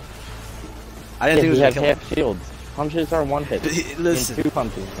 I didn't think He he was had gonna kill him. half shields. Punches are one hit. Listen. In 2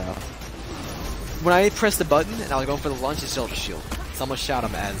 punches now. When I pressed the button and I was going for the lunge, he still had a shield. Someone shot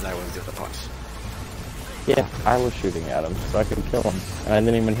him as I was doing the punch. Yeah, I was shooting at him, so I could kill him. And I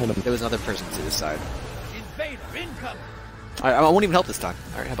didn't even hit him. There was another person to this side. Invader incoming. I won't even help this time.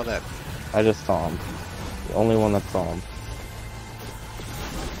 Alright, how about that? I just saw him. The only one that saw him.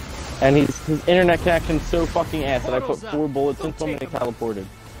 And his internet connection's so fucking ass that I put 4 bullets into him and he teleported.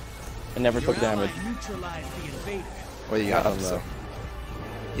 And never took damage. Neutralize the invader. Well, you got I him, don't so. know.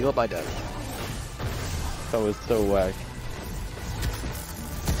 Heal by death. That was so whack.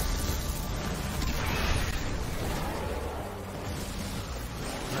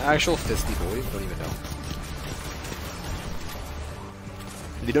 Actual fisty boy, don't even know.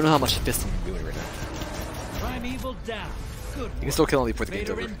 You don't know how much fisting you're doing right now. Prime evil down. Good. You can still kill him before the game's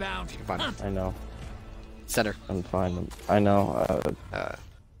Invader over. inbound. You can find him. I know. Center. I'm fine. I know. Uh,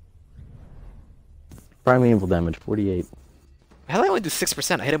 Prime evil damage, 48. how did I only do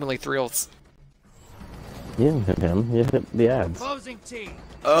 6%? I hit him with like 3 ults. You didn't hit him. You hit the ads. Opposing team.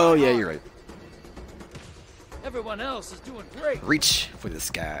 Oh, yeah, you're right. Everyone else is doing great. Reach for this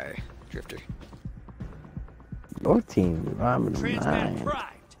guy, Drifter. Your team. I'm Transmat 9. primed.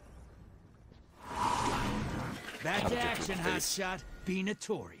 Back to action, hotshot. Be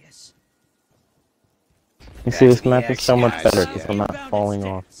notorious. You see, this Back to the map is so much action, better guys. because I'm not Inbound falling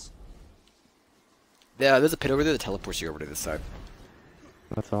off. stance. Yeah, there's a pit over there that teleports you over to this side.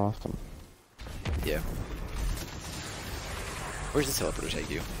 That's awesome. Yeah. Where's the teleporter take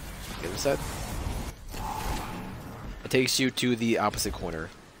you? The other side? It takes you to the opposite corner.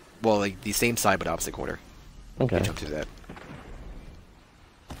 Well, like the same side but opposite corner. You Okay. can jump to that.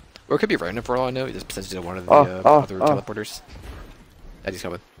 Or it could be random for all I know. It just potentially one of the other teleporters. Eddie's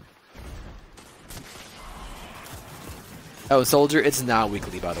coming. Oh, soldier, it's not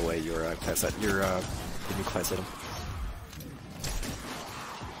weekly, by the way. Your class, the new class item.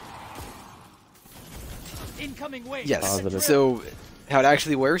 Incoming wave. Yes. Positive. So, how it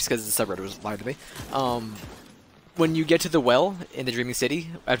actually works, because the subreddit was live to me. When you get to the well in the Dreaming City,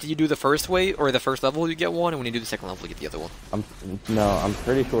 after you do the first way or the first level, you get one, and when you do the second level, you get the other one. I'm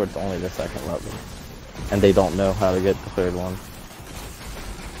pretty sure it's only the 2nd level, and they don't know how to get the 3rd one.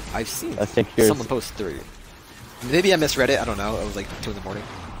 I've seen I think here's someone post 3. Maybe I misread it. I don't know. It was like 2 in the morning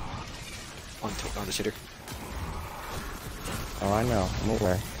on the shitter. Oh, I know. I'm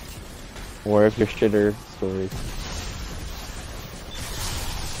aware. Aware of your shitter stories.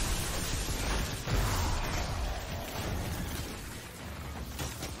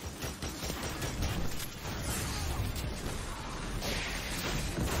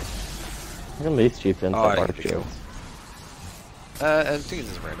 Look at these cheap Oh, I inside didn't bar get the kill. shields. I think it's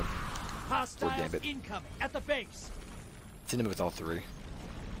just random. Hostiles Gambit. incoming at the base. It's in with all three.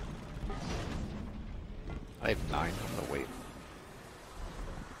 I have 9. I'm gonna wait.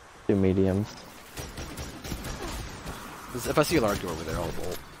 2 mediums. If I see a large door over there, I'll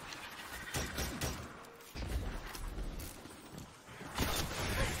bolt.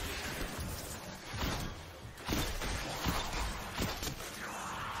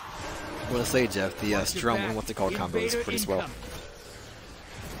 I want to say, Jeff, the Strum and what's it called combo is pretty swell.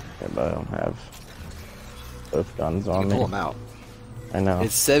 Yeah, but I don't have both guns on me. Pull them out. I know.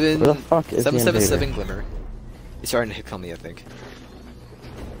 It's 7. Where the fuck is the 777 Glimmer. He's starting to hit kill me, I think.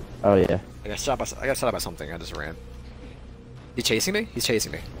 Oh yeah. I got shot by something. I just ran. He chasing me? He's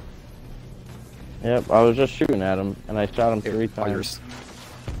chasing me. Yep, I was just shooting at him, and I shot him 3 all times. yours.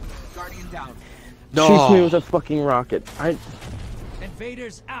 Guardian down. No. Shoots me with a fucking rocket.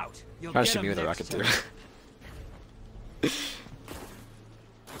 Invaders out. You'll Trying get to shoot me them with a rocket next too.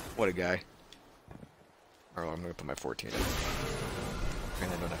 What a guy. Oh, I'm gonna put my 14 in.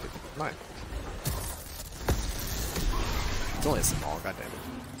 And I don't have to. Mine. It's only a small. Goddamn it.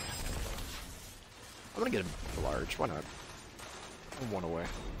 I'm gonna get a large. Why not? I'm 1 away.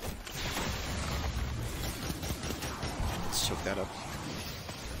 Let's choke that up.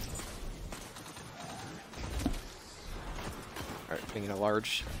 Alright, pinging a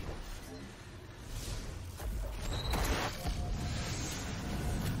large.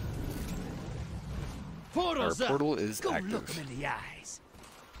 Portal's Our up. portal is Go active. look him in the eyes.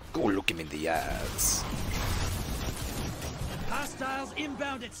 Go look him in the eyes. Hostiles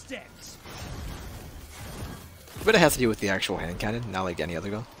inbound at sticks. But it has to do with the actual hand cannon, not like any other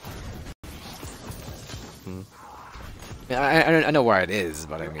gun. Yeah, I know why it is,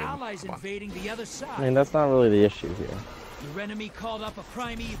 but I Your mean, allies come on. invading the other side. I mean, that's not really the issue here. Your enemy called up a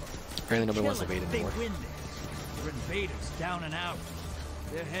primeval. Apparently nobody wants to Kill it, invade they anymore. win this. Your invaders down and out.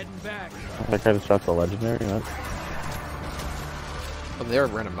 They're heading back. I think I just shot the legendary. That's, Well, they are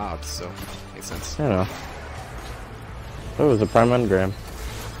random mobs, so makes sense. I know. Oh, it was a prime engram.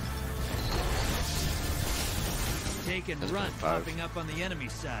 Take and That's run, 5. popping up on the enemy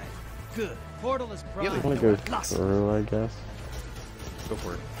side. Good. Portal is Really? I'm primed. gonna go Plus, through, I guess. Go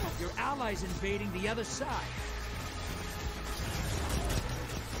for it. your allies invading the other side.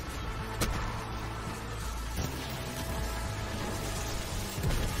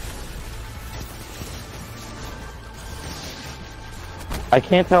 I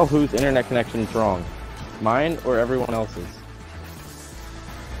can't tell whose internet connection's wrong. Mine or everyone else's.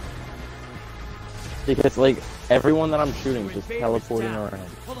 Because, like, everyone that I'm shooting Your just invaders teleporting down. around.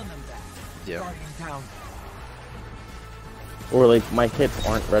 Pulling them back. Yeah. Guardian down. Or, like, my hits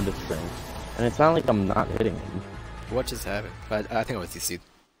aren't registering. And it's not like I'm not hitting them. What just happened? I think I was CC'd.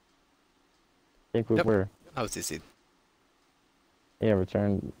 I think we Yep. were. I was CC'd. Yeah,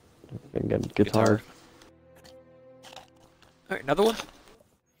 return. Guitar. Alright, another one?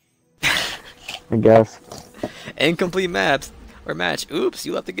 I guess. Incomplete maps or match. Oops,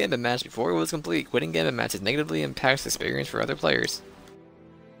 you left the Gambit match before it was complete. Quitting Gambit matches negatively impacts experience for other players.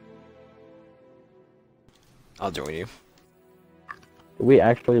 I'll join you. Did we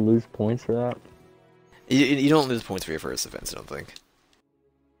actually lose points for that? You don't lose points for your first offense, I don't think.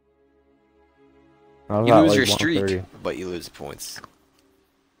 I was You at, lose like, your streak, 130. but you lose points.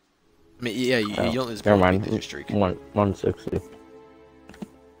 I mean, yeah, you don't lose Never points, mind. you lose your streak. 160.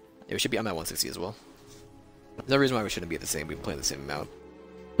 Yeah, we should be. I'm at 160 as well. There's no reason why we shouldn't be at the same. We've been playing the same amount.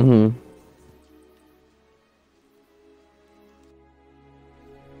 Mm-hmm.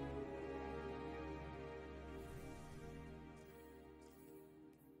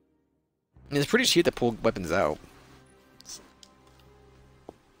 And it's pretty cheap to pull weapons out.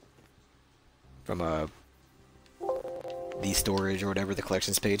 From the storage or whatever, the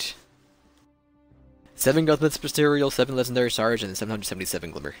collections page. 7 Gunsmith's Material, 7 Legendary Sarge, and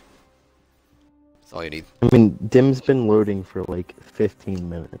 777 Glimmer. That's all you need. I mean, Dim's been loading for like 15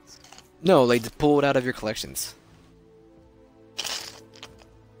 minutes. No, like, just pull it out of your collections.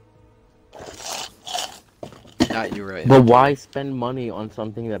 You're right. But why spend money on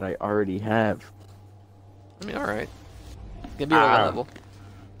something that I already have? I mean, alright. Gonna be a lower level.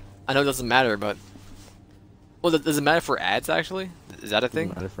 I know it doesn't matter, but... Well, does it matter for ads, actually? Is that a thing?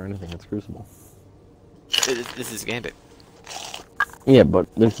 Doesn't matter for anything, it's Crucible. This is Gambit. Yeah, but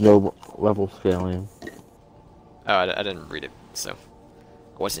there's no level scaling. Oh, I didn't read it, so...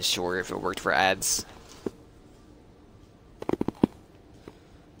 I wasn't sure if it worked for ads.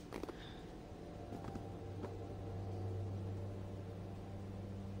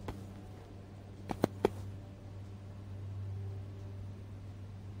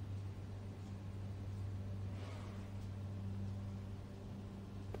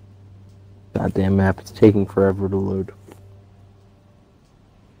 Goddamn map, it's taking forever to load.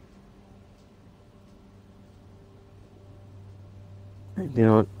 You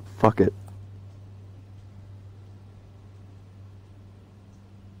know what? Fuck it.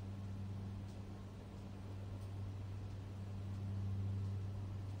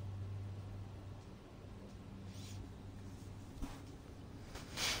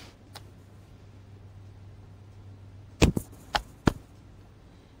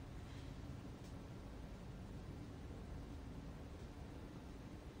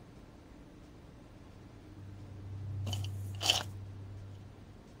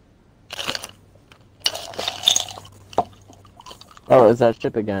 Oh, is that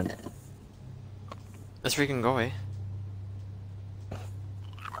ship again? That's where you can go, eh?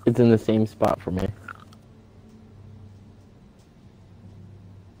 It's in the same spot for me.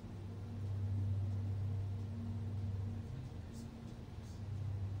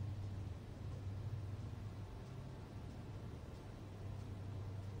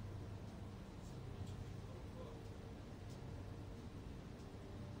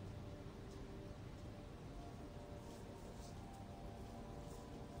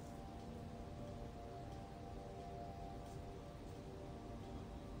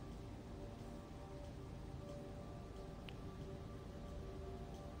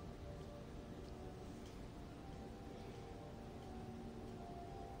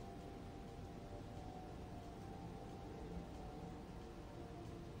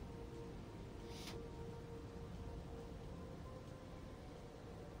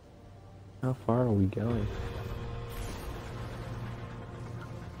 How far are we going?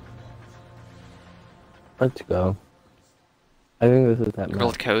 Let's go. I think this is that map.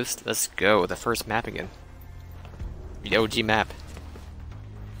 Gold Coast. Let's go. The first map again. The OG map.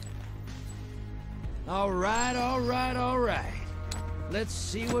 Alright, alright, alright. Let's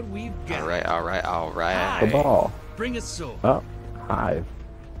see what we've got. Alright, alright, alright. The ball. Bring a sword. Oh, hive.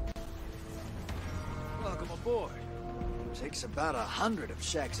 Welcome aboard. Takes about 100 of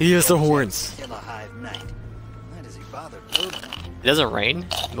Shaq's. He has the horns. Kill a hive knight. Why does he bother loading them? It doesn't rain?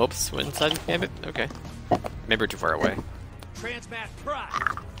 Mopes win inside the gambit? Okay. Maybe we're too far away. Transmat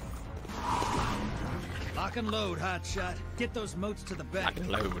Prime. Lock and load, hotshot. Get those moats to the I back. can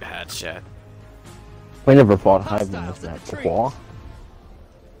load headshot. We never fought hive in this map before.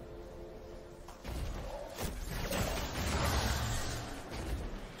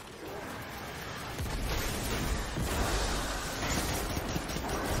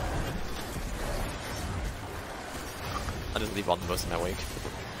 I'll just leave all the most in my wake.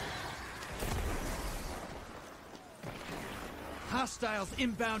 Hostiles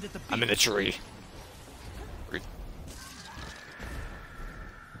inbound at the beach. I'm in a tree.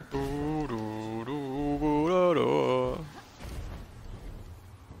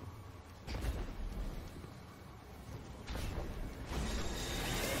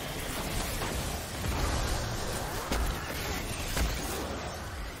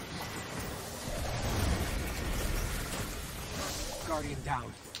 Guardian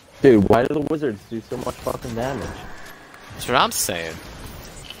down. Dude, why do the wizards do so much fucking damage? That's what I'm saying.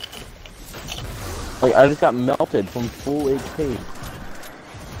 Like, I just got melted from full HP.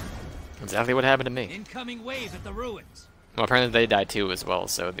 Exactly what happened to me. Incoming wave at the ruins. Well, apparently they died too as well,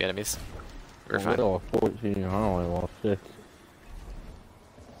 so the enemies. We're fine. I lost 14, I only lost 6.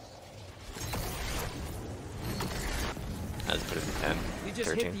 Let's put it in 10. We just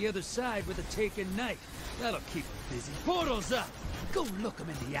 13. hit the other side with a taken knight. That'll keep us busy. Portal's up. Go look him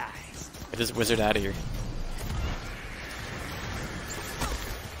in the eyes. Get this wizard out of here.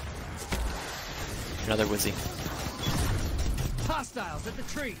 Another wizzy. Hostiles at the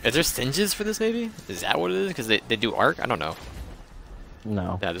tree. Is there stinges for this maybe? Is that what it is? Because they do arc? I don't know.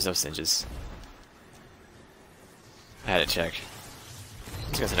 No. Yeah, there's no stinges. I had to check.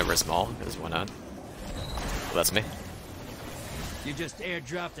 These guys are never small, because why not? Well, that's me. You just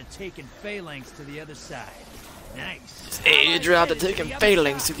airdropped a taken phalanx to the other side. Nice. Airdrop to taking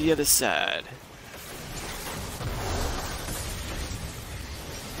phalanx to the other side.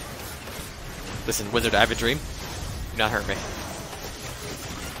 Listen, wizard, I have a dream. Do not hurt me.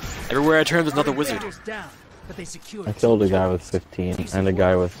 Everywhere I turn, there's another wizard. I killed a guy with 15 and a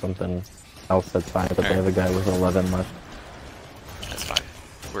guy with something else that's fine, but the other guy with 11 left. That's fine.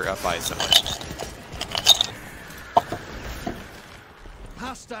 We're up by so much.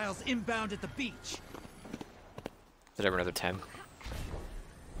 Hostiles inbound at the beach. Did ever another 10?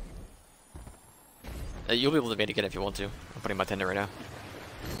 You'll be able to make it again if you want to. I'm putting my tender right now.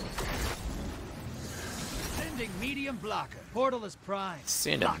 Sending medium blocker. Portal is prime.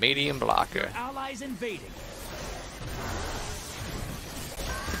 Send a medium blocker. Allies invading.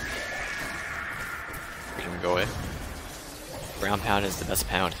 freaking go away. Ground pound is the best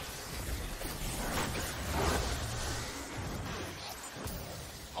pound.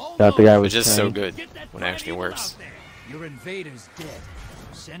 That the guy was Which is so saying. good when it actually works. Your invader's dead.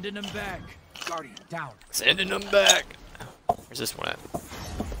 Sending him back. Guardian down. Sending them back. Where's this one at?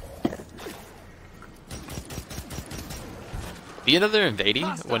 Be another invading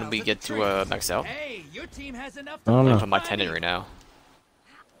when we get to max out. Hey, your team has enough I don't I'm know. gonna put my 10 in right now.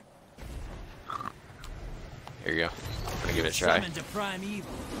 Here you go. I'm gonna give it a try. Summon to prime evil.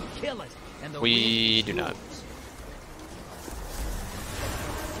 Kill it, and the We wind do not. moves.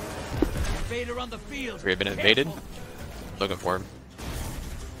 Invader on the field. We have been invaded. Careful. Looking for him.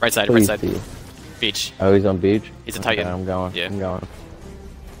 Right side, right Please, side. Steve. Beach. Oh, he's on beach? He's a Okay, Titan. I'm going. Yeah. I'm going.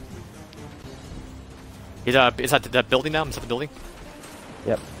 He's at that building now. He's at the building.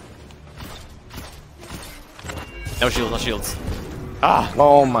 Yep. No shields, no shields. Ah!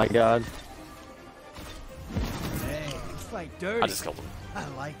 Oh my god. Hey, it's like dirty. I just killed him. I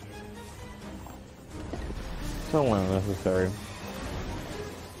like it. So unnecessary.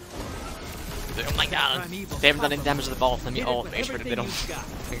 Oh my god! They haven't done any damage to the ball. Let me make sure that they don't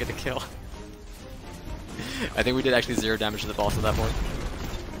get the kill. I think we did actually 0 damage to the ball at that point.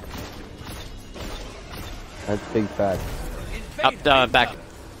 That's big fact. Up, back.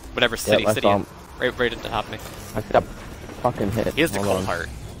 Whatever, city, I city. saw him. Right at the top of me. I got fucking hit. He has the Hold cold on. heart.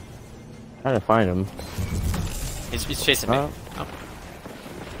 Trying to find him. He's chasing me. Oh. Oh.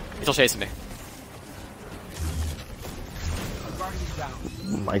 He's still chasing me.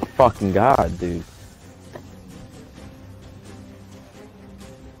 Oh my fucking god, dude.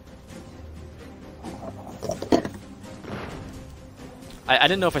 I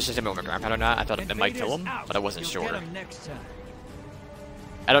didn't know if I should hit him over ground pound or not. I thought it might kill him, but I wasn't You'll sure. get him next time.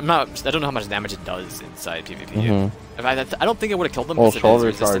 I don't know how much damage it does inside PvP. Mhm. I don't think it would have killed him Well, because shoulder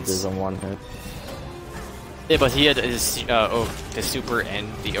of his resistance. charges on one hit. Yeah, but he had his super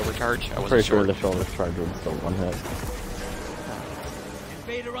and the overcharge. I wasn't Pretty sure. sure the shoulder charge was still one hit.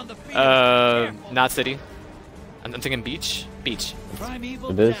 Invader on the field. Careful. Not city. I'm thinking beach. Beach. Prime evil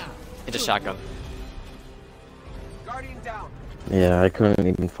It is? down. It's a shotgun. Guardian down. Yeah, I couldn't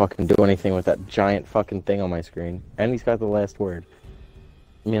even fucking do anything with that giant fucking thing on my screen. And he's got the last word.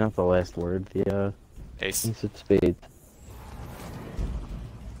 I mean, not the last word, the, Ace. Ace of Spades.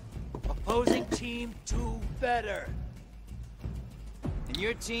 Opposing team 2 better. And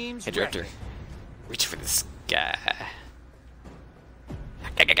your team's Hey, director. ready. Reach for this guy.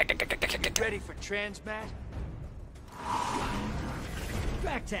 Ready for transmat?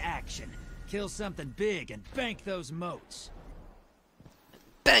 Back to action. Kill something big and bank those moats.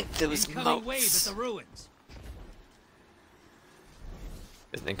 Bank those Incoming wave at moats. the ruins.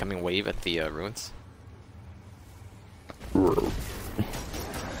 There's an incoming wave at the ruins.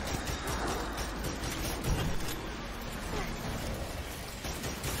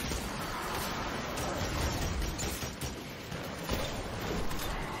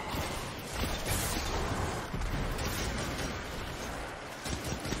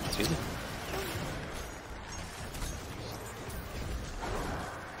 Excuse me.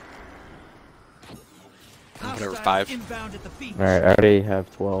 Whatever, Hostiles 5. inbound at the beach. Alright, I already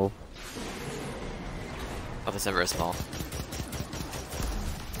have 12. Oh, that's never a small.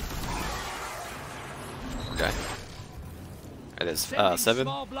 Okay. Alright, there's Sending 7.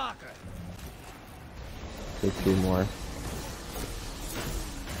 Small blocker. Take 2 more.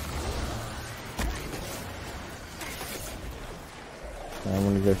 I'm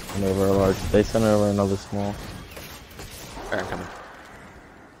gonna go send over a large. They sent over another small. Alright, I'm coming.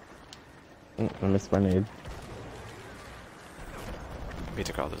 I missed my nade. We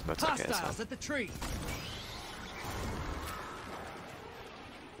took all those boats. Okay, that's Hostiles fine. at the tree.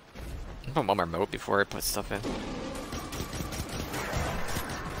 I'm gonna one more moat before I put stuff in.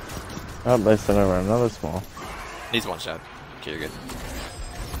 Oh, they sent over another small. Needs one shot. Okay, you're good.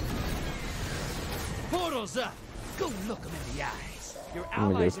 Portals up. Go look them in the eyes. Your Let me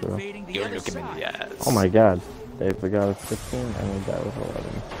go allies through. invading the Go other look him in side. the eyes. Oh my god. They got with 15 and we got with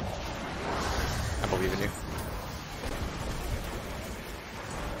 11. I believe in you.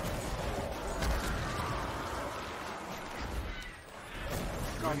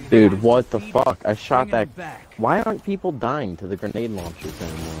 Dude, what the fuck? I shot Bringing that. them back. Why aren't people dying to the grenade launchers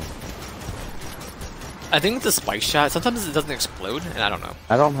anymore? I think with the spike shot, sometimes it doesn't explode, and I don't know.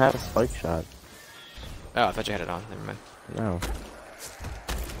 I don't have a spike shot. Oh, I thought you had it on. Never mind. No.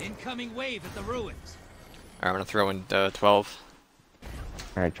 Incoming wave at the ruins. Alright, I'm gonna throw in 12.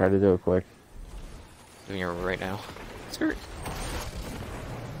 Alright, try to do it quick. Doing it right now. Skirt.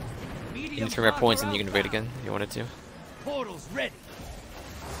 You Medium can 3 more points and blocker you can invade outbound. again if you wanted to. Portals ready.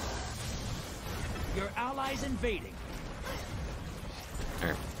 Your allies invading.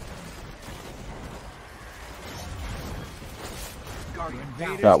 Alright.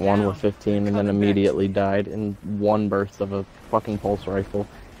 Got one with 15 and then immediately died in one burst of a fucking pulse rifle.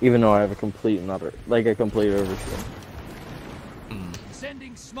 Even though I have a complete overshield.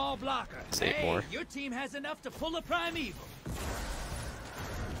 Sending small blocker. Save Hey, more. your team has enough to pull a primeval.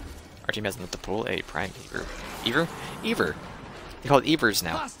 Our team has enough to pull a prime Ever. Ever? Ever. They call it Evers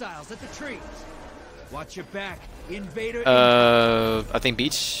now. Hostiles at the trees. Watch your back. Invader. I think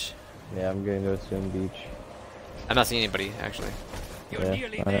beach. Yeah, I'm going to assume beach. I'm not seeing anybody actually. You're Yeah,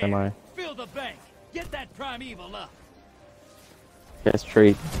 nearly neither am I. there. Fill the bank. Get that primeval up. Yes,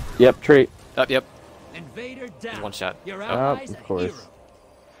 tree. Yep, tree. Yep. Invader down. One shot. Your Oh, allies of a course. hero.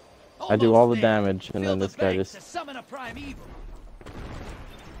 I do all the Almost there. damage, and Fill then the this guy bank just... to summon a primeval.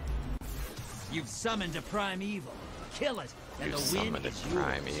 You've summoned a primeval. Kill it, and You the summoned win a is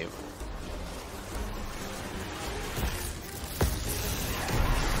prime yours. Ever.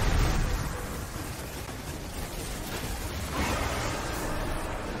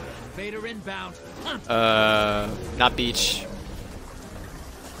 Invader inbound. Hunt. Not beach.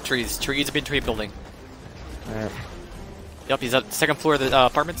 Trees. Trees have been tree building. Alright. Yep, he's at the second floor of the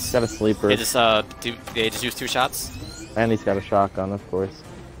apartments. Got a sleeper. They just use 2 shots. And he's got a shotgun, of course.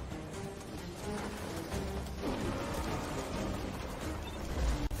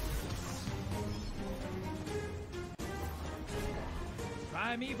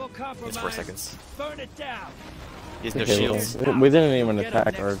 Primeval compromise. It's 4 seconds. Burn it down. He has no Okay, shields. we didn't even Get him attack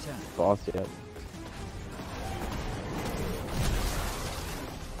next our time. boss yet.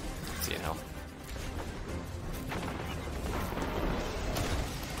 See now.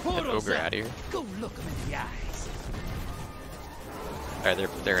 Get Portals ogre up. out of here. Go look him in the eyes. Alright,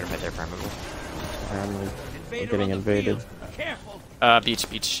 they're gonna fight their prime move. Invader getting on the invaded. field. Careful.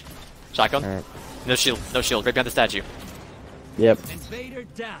 Beach. Shotgun. Alright. No shield. Right behind the statue. Yep. Invader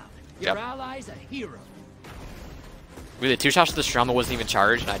down. Your Yep. ally's a hero. Really, 2 shots to the Strama wasn't even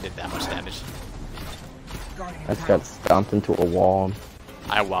charged, and I did that much damage. I just got stomped into a wall.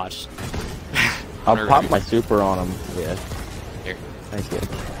 I watched. I'll pop my super on him. Yeah. Here. Thank you.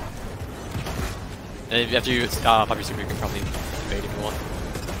 And after you pop your super, you can probably invade if you want.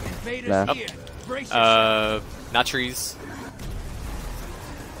 Invader's Nah. here. Brace yourself. Not trees.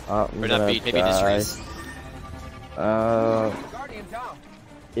 I'm Or not gonna beat, maybe just die. trees.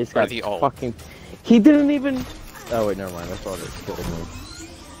 He's Where got the ult? fucking... He didn't even... Oh wait, never mind. I thought it killed me.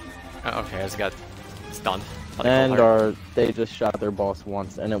 Oh, okay, I just got stunned. And they just shot their boss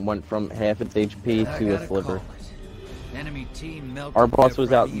once, and it went from half its HP I to a gotta sliver. call it. Enemy team melted Our boss their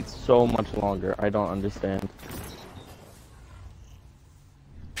was out primeval. so much longer. I don't understand.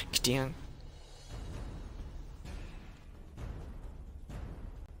 Dang.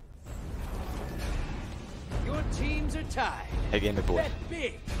 Your teams are tied. Hey, Game Boy. Bet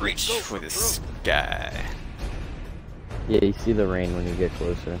big. Reach Go for the broke. sky. Yeah, you see the rain when you get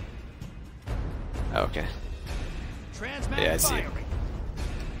closer. Okay. Transmat Yeah, I see it. firing.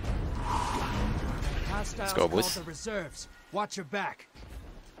 Hostiles go, boys. called the reserves. Watch your back.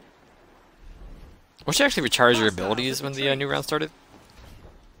 We should actually recharge your abilities when the new round started.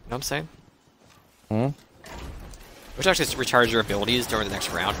 You know what I'm saying? Hmm? We should actually recharge your abilities during the next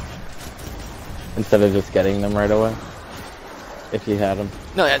round. Instead of just getting them right away. If you had them.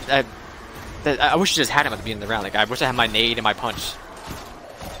 No, I wish you just had him at the beginning of the round. Like, I wish I had my nade and my punch.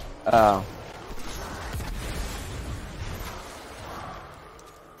 Oh.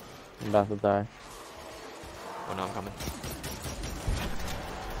 I'm about to die. Oh no, I'm coming.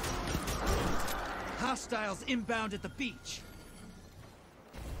 Hostiles inbound at the beach.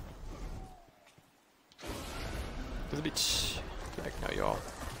 To the beach. Get back now, y'all.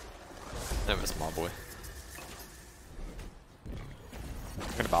 I'm a small boy.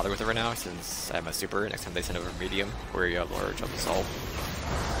 I'm gonna bother with it right now since I have my super. Next time they send over medium, where you have large of assault.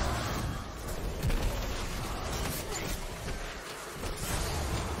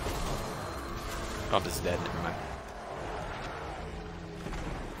 Oh, I'm just dead. Never mind.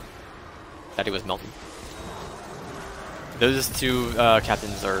 Daddy was melted. Those 2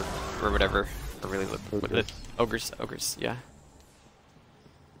 captains or whatever are really ogres. Yeah.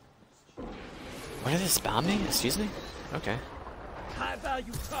 Why did they spawn me? Excuse me? Okay. High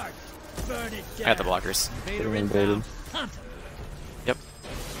value target. Burn it down. I got the blockers. Invader Getting inbound. invaded. Hunt 'em. Yep.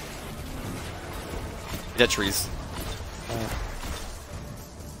 Dead trees.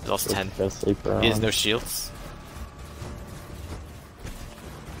 There's also 10. Go sleeper He has on. no shields.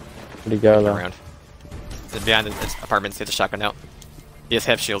 Where'd he go though? Around. Then behind the apartments, get the shotgun out. He has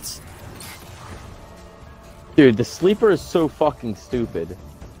half shields. Dude, the sleeper is so fucking stupid.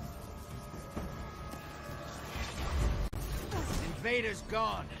 invader's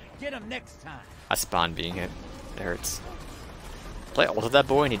gone. Get him next time. I spawned being hit. It hurts. Play ult of that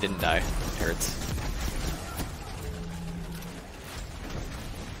boy and he didn't die. It hurts.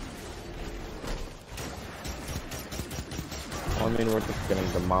 I mean, we're just getting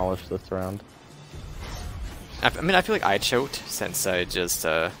demolished this round. I mean, I feel like I choked since I just,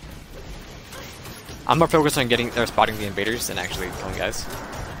 I'm more focused on getting, or spotting the invaders than actually killing guys.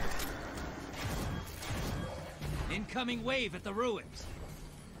 Incoming wave at the ruins.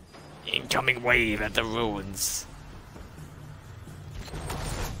 Incoming wave at the ruins.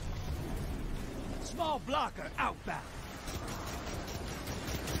 Small blocker outbound.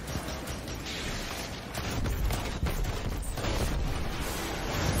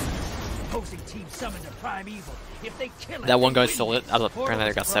 Opposing team summoned a primeval. If they kill it, That one they guy win stole it. this. I apparently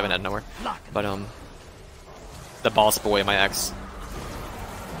I got 7 out of nowhere. Lock 'em. But the boss boy, my ex.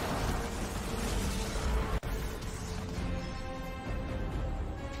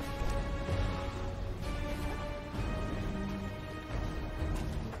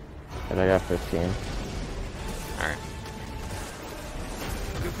 And I got 15. Alright.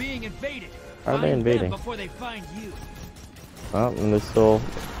 You're being invaded. Are they Find them invading? before they find you. Oh, and there's still.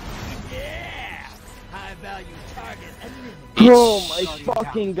 Yeah. High value target eliminated. Oh my Shut it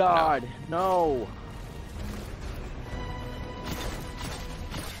fucking down. god! No!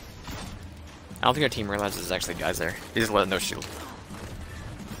 I don't think our team realizes there's actually guys there. They just let no shield.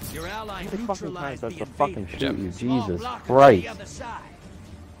 Your ally How many fucking times neutralized the I have to fucking invader. shoot you? Small Jesus blocker on the Christ! other side.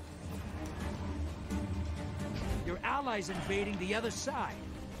 Your allies invading the other side.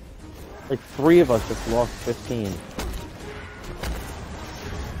 Like 3 of us just lost 15.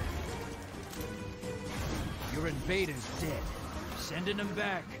 Your invader's dead. Sending them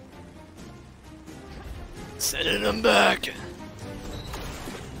back. Sending them back.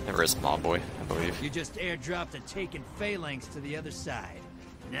 Never a small boy, I believe. You just airdropped a taken phalanx to the other side.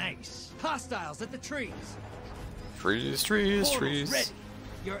 Nice. Hostiles at the trees. Freeze, trees, Portals trees. ready.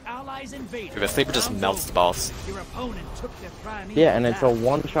 Your allies invaded. Dude, the sleeper just Round melts the over. boss. Your opponent took their prime. Yeah, and it's a down.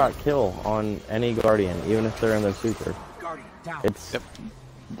 one-shot kill on any Guardian, even if they're in the super. Guardian down. It's Yep.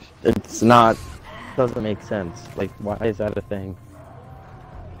 it's not doesn't make sense. Like, why is that a thing?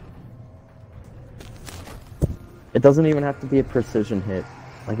 It doesn't even have to be a precision hit.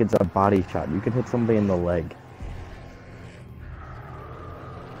 Like, it's a body shot. You can hit somebody in the leg.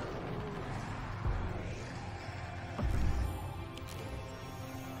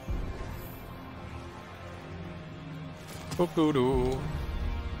 Boo-boo-doo.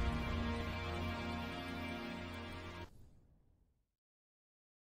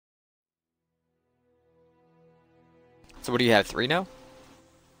 So what do you have, 3 now?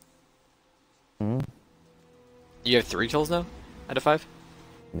 Hmm? You have 3 kills now? Out of 5?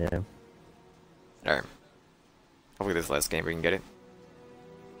 Yeah. Alright. Hopefully this last game we can get it.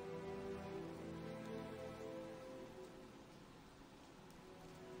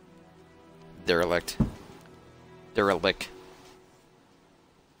 Derelict. Derelict.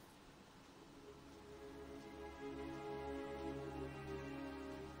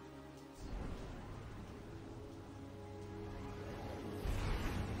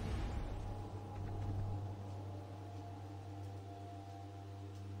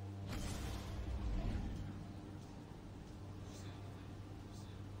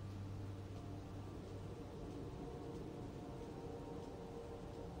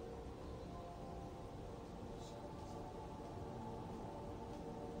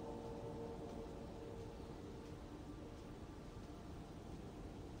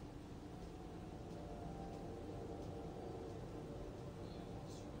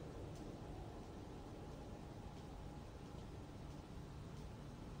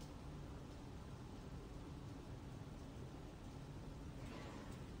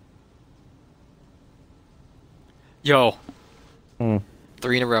 Yo. Hmm.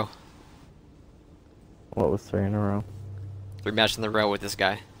 3 in a row. What was 3 in a row? 3 matches in a row with this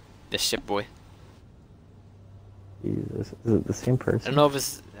guy. This ship boy. Jesus. Is it the same I person? don't know if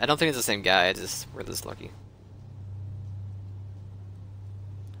it's... I don't think it's the same guy, I just... We're this lucky.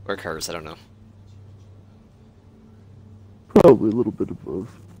 Or Curse, I don't know. Probably a little bit of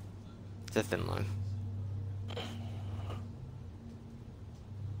both. It's a thin line.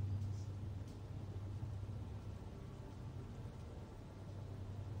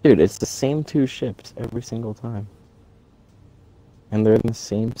 Dude, it's the same 2 ships every single time. And they're in the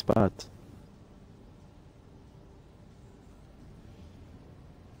same spot.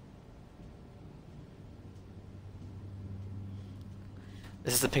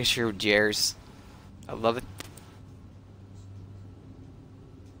 This is a picture of Jers. I love it.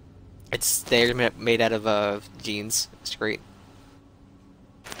 It's they're made out of jeans. It's great.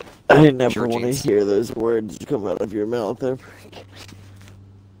 I never Pure want to jeans. hear those words come out of your mouth ever again.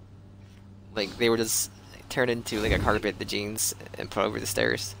 Like they were just turned into like a carpet, the jeans, and put over the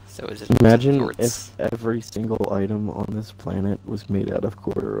stairs. So it was just Imagine shorts. if every single item on this planet was made out of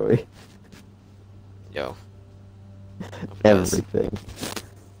corduroy. Yo. Everything.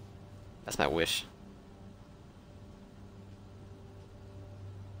 That's my wish.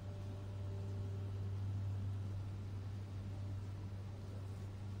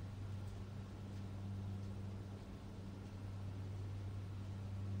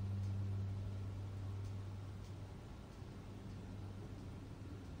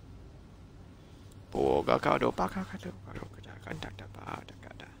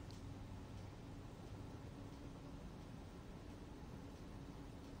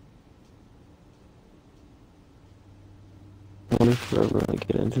 I wonder if we're ever gonna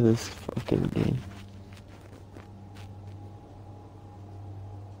get into this fucking game.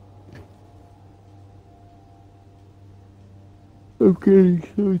 I'm getting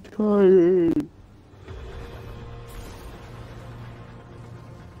so tired.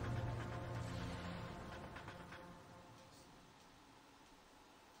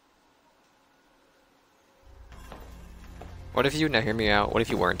 What if you now hear me out? What if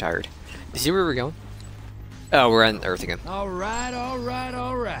you weren't tired? You see where we're going? Oh, we're on Earth again. All right.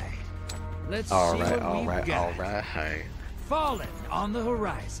 Let's see what we've got. Alright. Fallen on the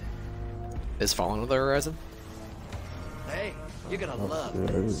horizon. Is Fallen on the horizon? Hey, you're gonna Oh, love shit.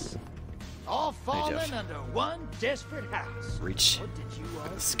 this. All fallen Jeff. under one desperate house. Reach What did you for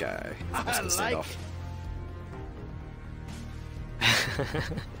want? the sky. I Almost like off. I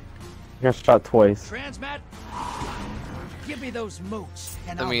got shot twice. Transmat, give me those moats,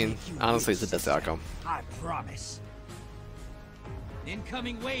 and I I'll mean, make you honestly, it's rich, the best sister. outcome. I promise.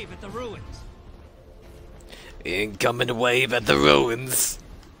 Incoming wave at the ruins. Incoming wave at the ruins.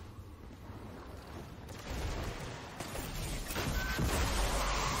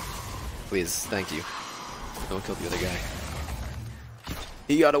 Please, thank you. Don't kill the other guy.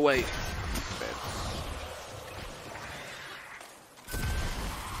 He got away.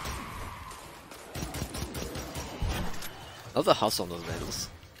 I love the hustle on those vandals.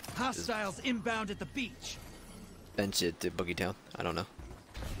 Hostiles inbound at the beach. Bench it to Boogie Town. I don't know.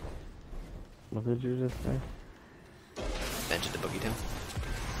 What did you just say? Bench it to Boogie Town.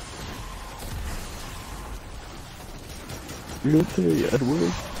 You okay,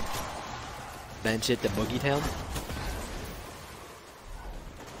 Edward? Bench it to Boogie Town.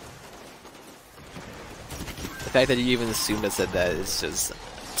 The fact that you even assumed I said that is just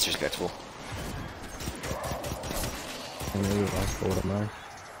disrespectful. I know you lost, what am I?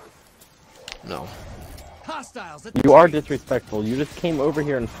 No. Hostiles at the You are tree. disrespectful. You just came over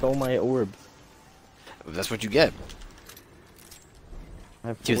here and stole my orbs. That's what you get. I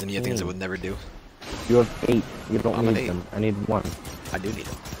have Choosing me things I 14. would never do. You have 8. You don't I'm an need 8. them. I need 1. I do need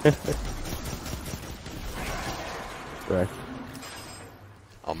them. Correct.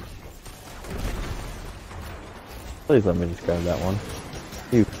 Please let me just grab that one.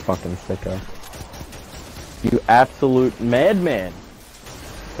 You fucking sicko. You absolute madman.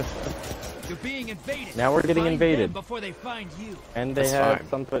 You're being invaded. Now we're getting Find invaded. them before they find you. And they That's have fine.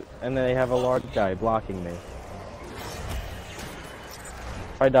 something. And they have a large guy blocking me. If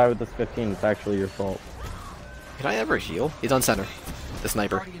I die with this 15, it's actually your fault. Can I ever heal? He's on center. The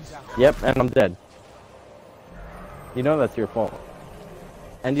sniper. Guardians out. Yep, and I'm dead. You know that's your fault.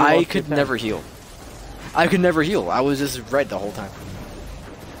 And you I lost could your never heal. I could never heal. I was just red the whole time.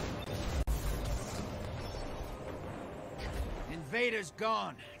 Invaders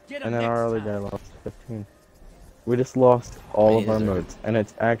gone. Get 'em And then next our other time. guy lost 15. We just lost all I of our deserve it. modes, and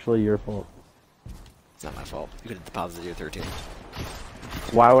it's actually your fault. It's not my fault. You could have deposited your 13.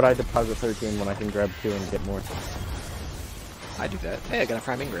 Why would I deposit 13 when I can grab 2 and get more? I do that. Hey, I got a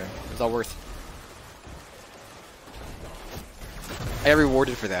prime engram. It was all worth. I got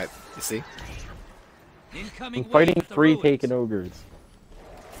rewarded for that. You see? Incoming I'm fighting wave at the 3 ruins. taken ogres.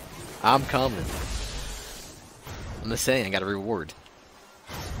 I'm coming. I'm just saying, I got a reward.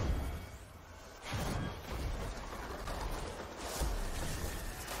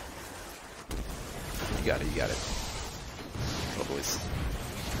 You got it, you got it. Oh, boys.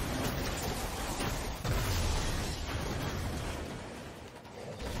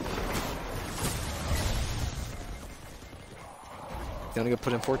 You're gonna go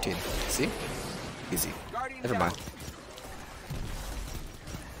put in 14. See? Easy. Never mind.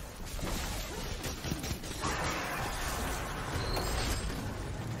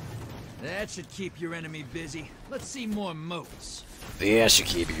 That should keep your enemy busy. Let's see more moats. Yeah, should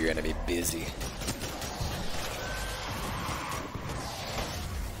keep your enemy busy.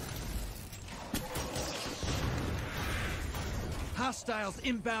 Hostiles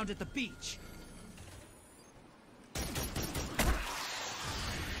inbound at the beach.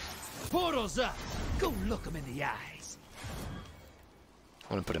 Portal's up. Go look them in the eyes. I'm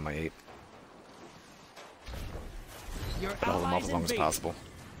gonna put in my 8. Your Put all of them off allies as long as invaded. possible.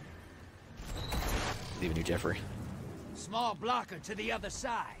 Leaving you, Jeffrey. Small blocker to the other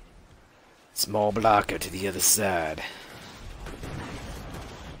side. Small blocker to the other side.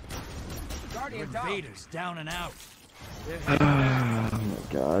 Your invaders down and out. Oh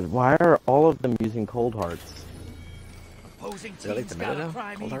my god, why are all of them using cold hearts? Opposing Is that like teams the got meta a now?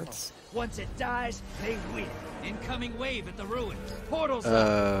 prime Cold evil. Hearts? Once it dies, they win. Incoming wave at the ruin. Portals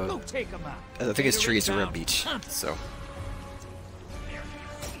Uh, up. Go take them out. I think it's Vader trees to Red inbound. Beach, Hunt. so.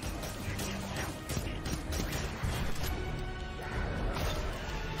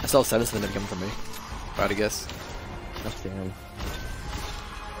 I saw 7 of them coming from me. If I had to guess. That's damn.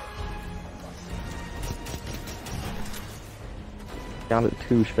 Down to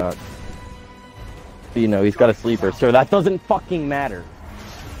 2 shots. But, you know, he's got a sleeper, so that doesn't fucking matter.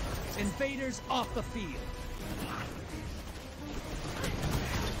 Invaders off the field.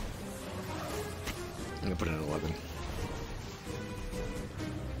 I'm gonna put it in 11.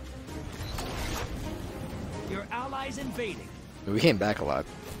 Your allies invading. We came back a lot.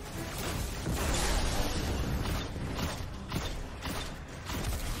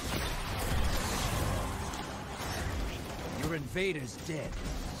 Your invaders dead.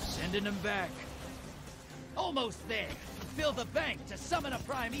 Sending them back. Almost there. Fill the bank to summon a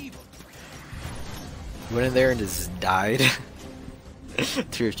prime evil. You went in there and just died.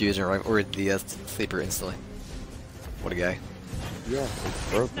 To refuse or the sleeper instantly. What a guy. Yeah, it's It's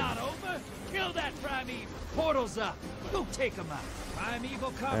broken. not over. Kill that prime evil. Portals up. Go take them out. Prime evil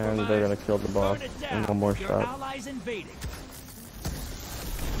And compromised. they're gonna kill the boss. Burn it And down. one more Your shot. allies invading.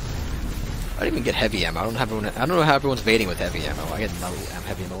 I didn't even get heavy ammo. I don't know how everyone's invading with heavy ammo. I get no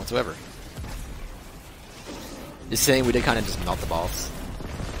heavy ammo whatsoever. Just saying, we did kind of just melt the boss.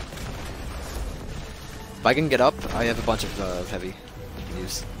 If I can get up, I have a bunch of heavy I can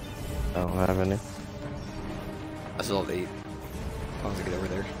use. I don't have any. I still have 8. As long as I get over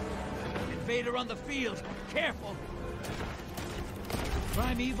there. Invader on the field. Careful.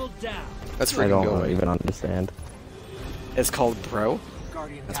 Prime evil down. That's I freaking go don't away. even understand. It's called Bro.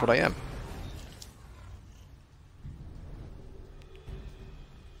 Guardian That's down. what I am.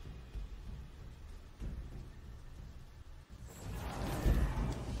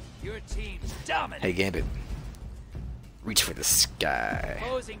 Your team's dominant. Hey, Gambit. Reach for the sky.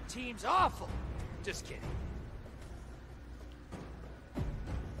 Opposing team's awful. Just kidding.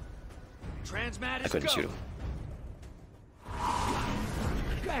 Transmat I is couldn't go. shoot him.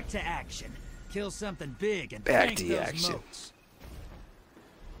 Back to action. Kill something big and Back tank to those action. moats.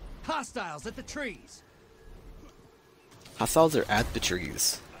 Hostiles at the trees. Hostiles are at the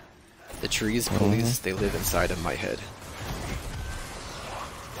trees. The trees, police, they live inside of my head.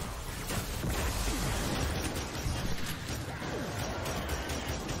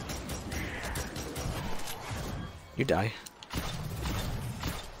 You die. I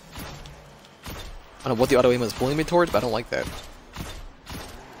don't know what the auto aim was pulling me towards, but I don't like that.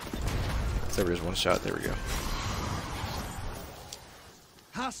 So there's one shot, there we go.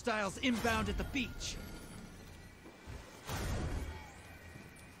 Hostiles inbound at the beach.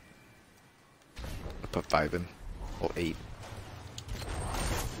 I put 5 in. Oh, 8.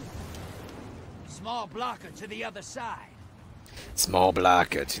 Small blocker to the other side. Small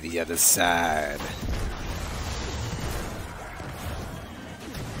blocker to the other side.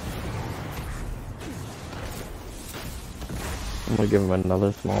 I'm gonna give him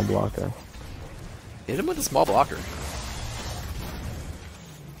another small blocker. Hit him with a small blocker. You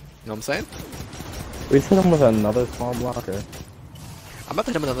know what I'm saying? We hit him with another small blocker. I'm about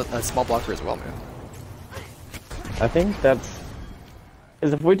to hit him with a small blocker as well, man. I think that's...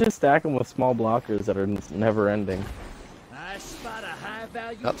 Is if we just stack them with small blockers that are never ending. I spot a high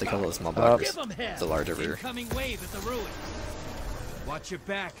value. Oh, they come with small Give blockers. 'em hell. It's a large over here. Incoming wave at the ruin. Watch your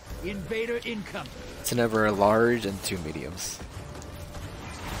back. Invader incoming. It's never a large and 2 mediums.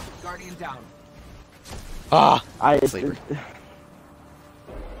 Guardian down. Ah! I... Sleeper.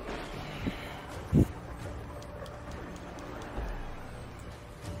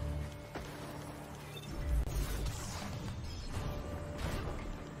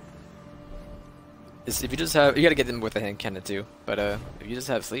 If you just have, you gotta get them with a hand cannon too. But if you just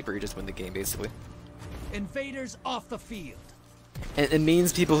have sleeper, you just win the game basically. Invaders off the field. And it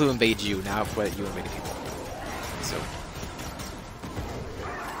means people who invade you now quit you invading people. So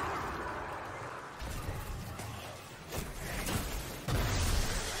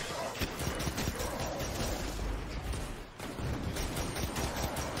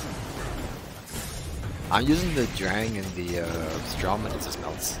I'm using the Drang and the Strom and it just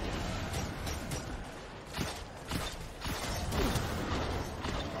melts.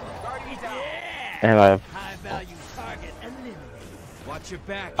 And I have. High value target eliminated. Watch your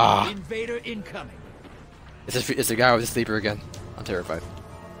back. Ah. Invader incoming. It's a guy with a sleeper again. I'm terrified.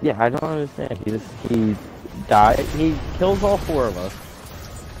 Yeah, I don't understand. He died. He kills all 4 of us.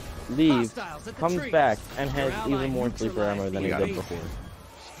 Leaves, Hostiles at the comes trees. back, and Your has ally even more sleeper ammo than he neutralized did the before.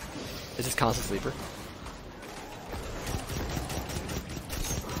 It's just constant sleeper.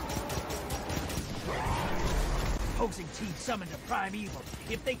 Opposing team summoned a prime evil.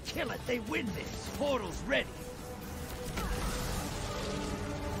 If they kill it, they win this. Portal's ready.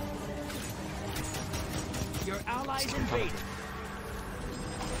 Your allies invaded.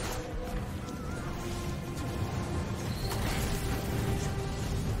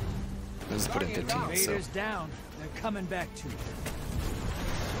 Let's put in 15, so. Invaders down. They're coming back to you.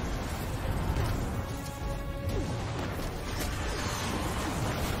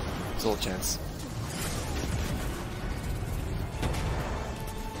 There's a little chance.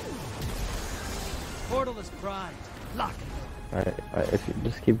 Portal is primed. Lock it. Alright, if you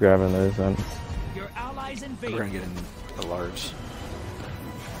just keep grabbing those, then. Your allies We're invaded. gonna get in a large.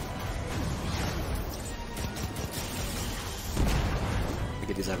 We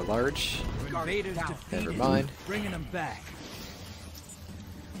get these out of large. Invaders defeated. Never mind. Bringing them back.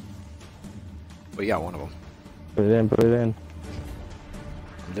 We got one of them. Put it in, put it in.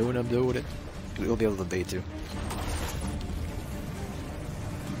 I'm doing it. We'll be able to bait too.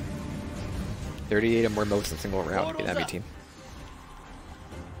 38 and more most in single round. Get enemy team.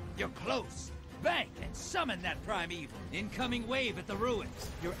 You're close. Bank and summon that prime evil. Incoming wave at the ruins.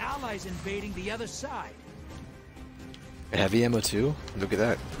 Your allies invading the other side. Heavy ammo too. Look at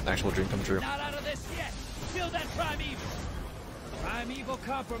that. An actual dream come true. Not out of this yet. Kill that prime evil. Prime evil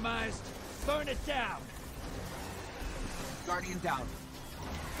compromised. Burn it down. Guardian down.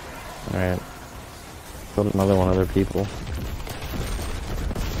 Alright. Killed another one of their people.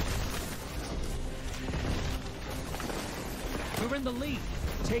 We're in the lead.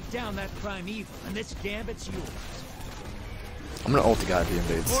 Take down that prime evil, and this gambit's yours. I'm gonna ult the guy if he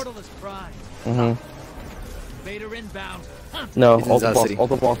invades. Portal is primed. Invader inbound. Hunt. No, He's in ult the Zaz boss, City. ult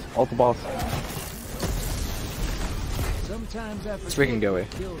the boss, ult the boss. Sometimes I Let's freaking go away.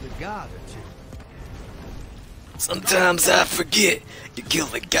 Kill the god or two. Sometimes I forget to kill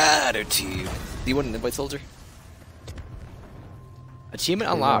a god or two. Do you want an invite soldier?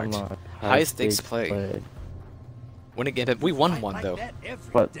 Achievement unlocked. High stakes play. Win a game. We won one Like though. that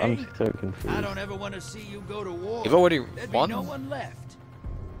every But day. I'm so I confused. don't ever want to see you go to war. We've already There'd won. be no one left.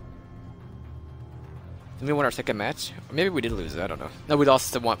 Did we win our second match? Or maybe we did lose. I don't know. No, we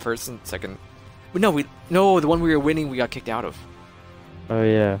lost to one first and second. No, the one we were winning, we got kicked out of. Oh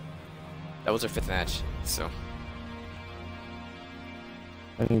yeah. That was our 5th match. So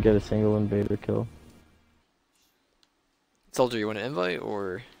I didn't get a single invader kill. soldier, you want to invite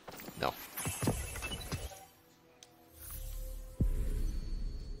or no?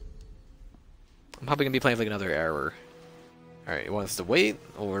 I'm probably gonna be playing for like another hour. Alright, you want us to wait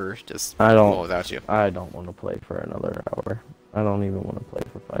or just I don't- roll without you? I don't want to play for another hour. I don't even want to play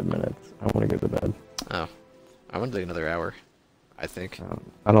for 5 minutes. I want to go to bed. Oh. I want to do another hour, I think.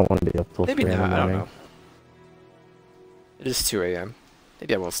 I don't want to be up till Maybe 3 in the not, I don't morning. know. It is 2 a.m.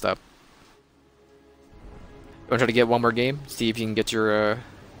 Maybe I will stop. You want to try to get one more game? See if you can get your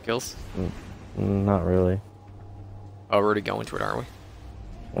kills? Not really. Oh, we're already going to it, aren't we?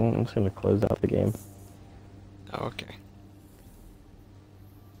 I'm just gonna close out the game. Oh, okay.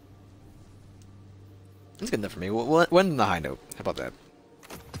 That's good enough for me. We'll end on the high note. How about that?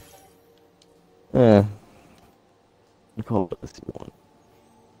 You call it a C1.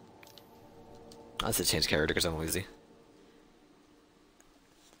 I'll just change character because I'm lazy.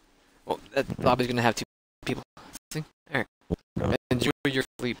 Well, that lobby's gonna have two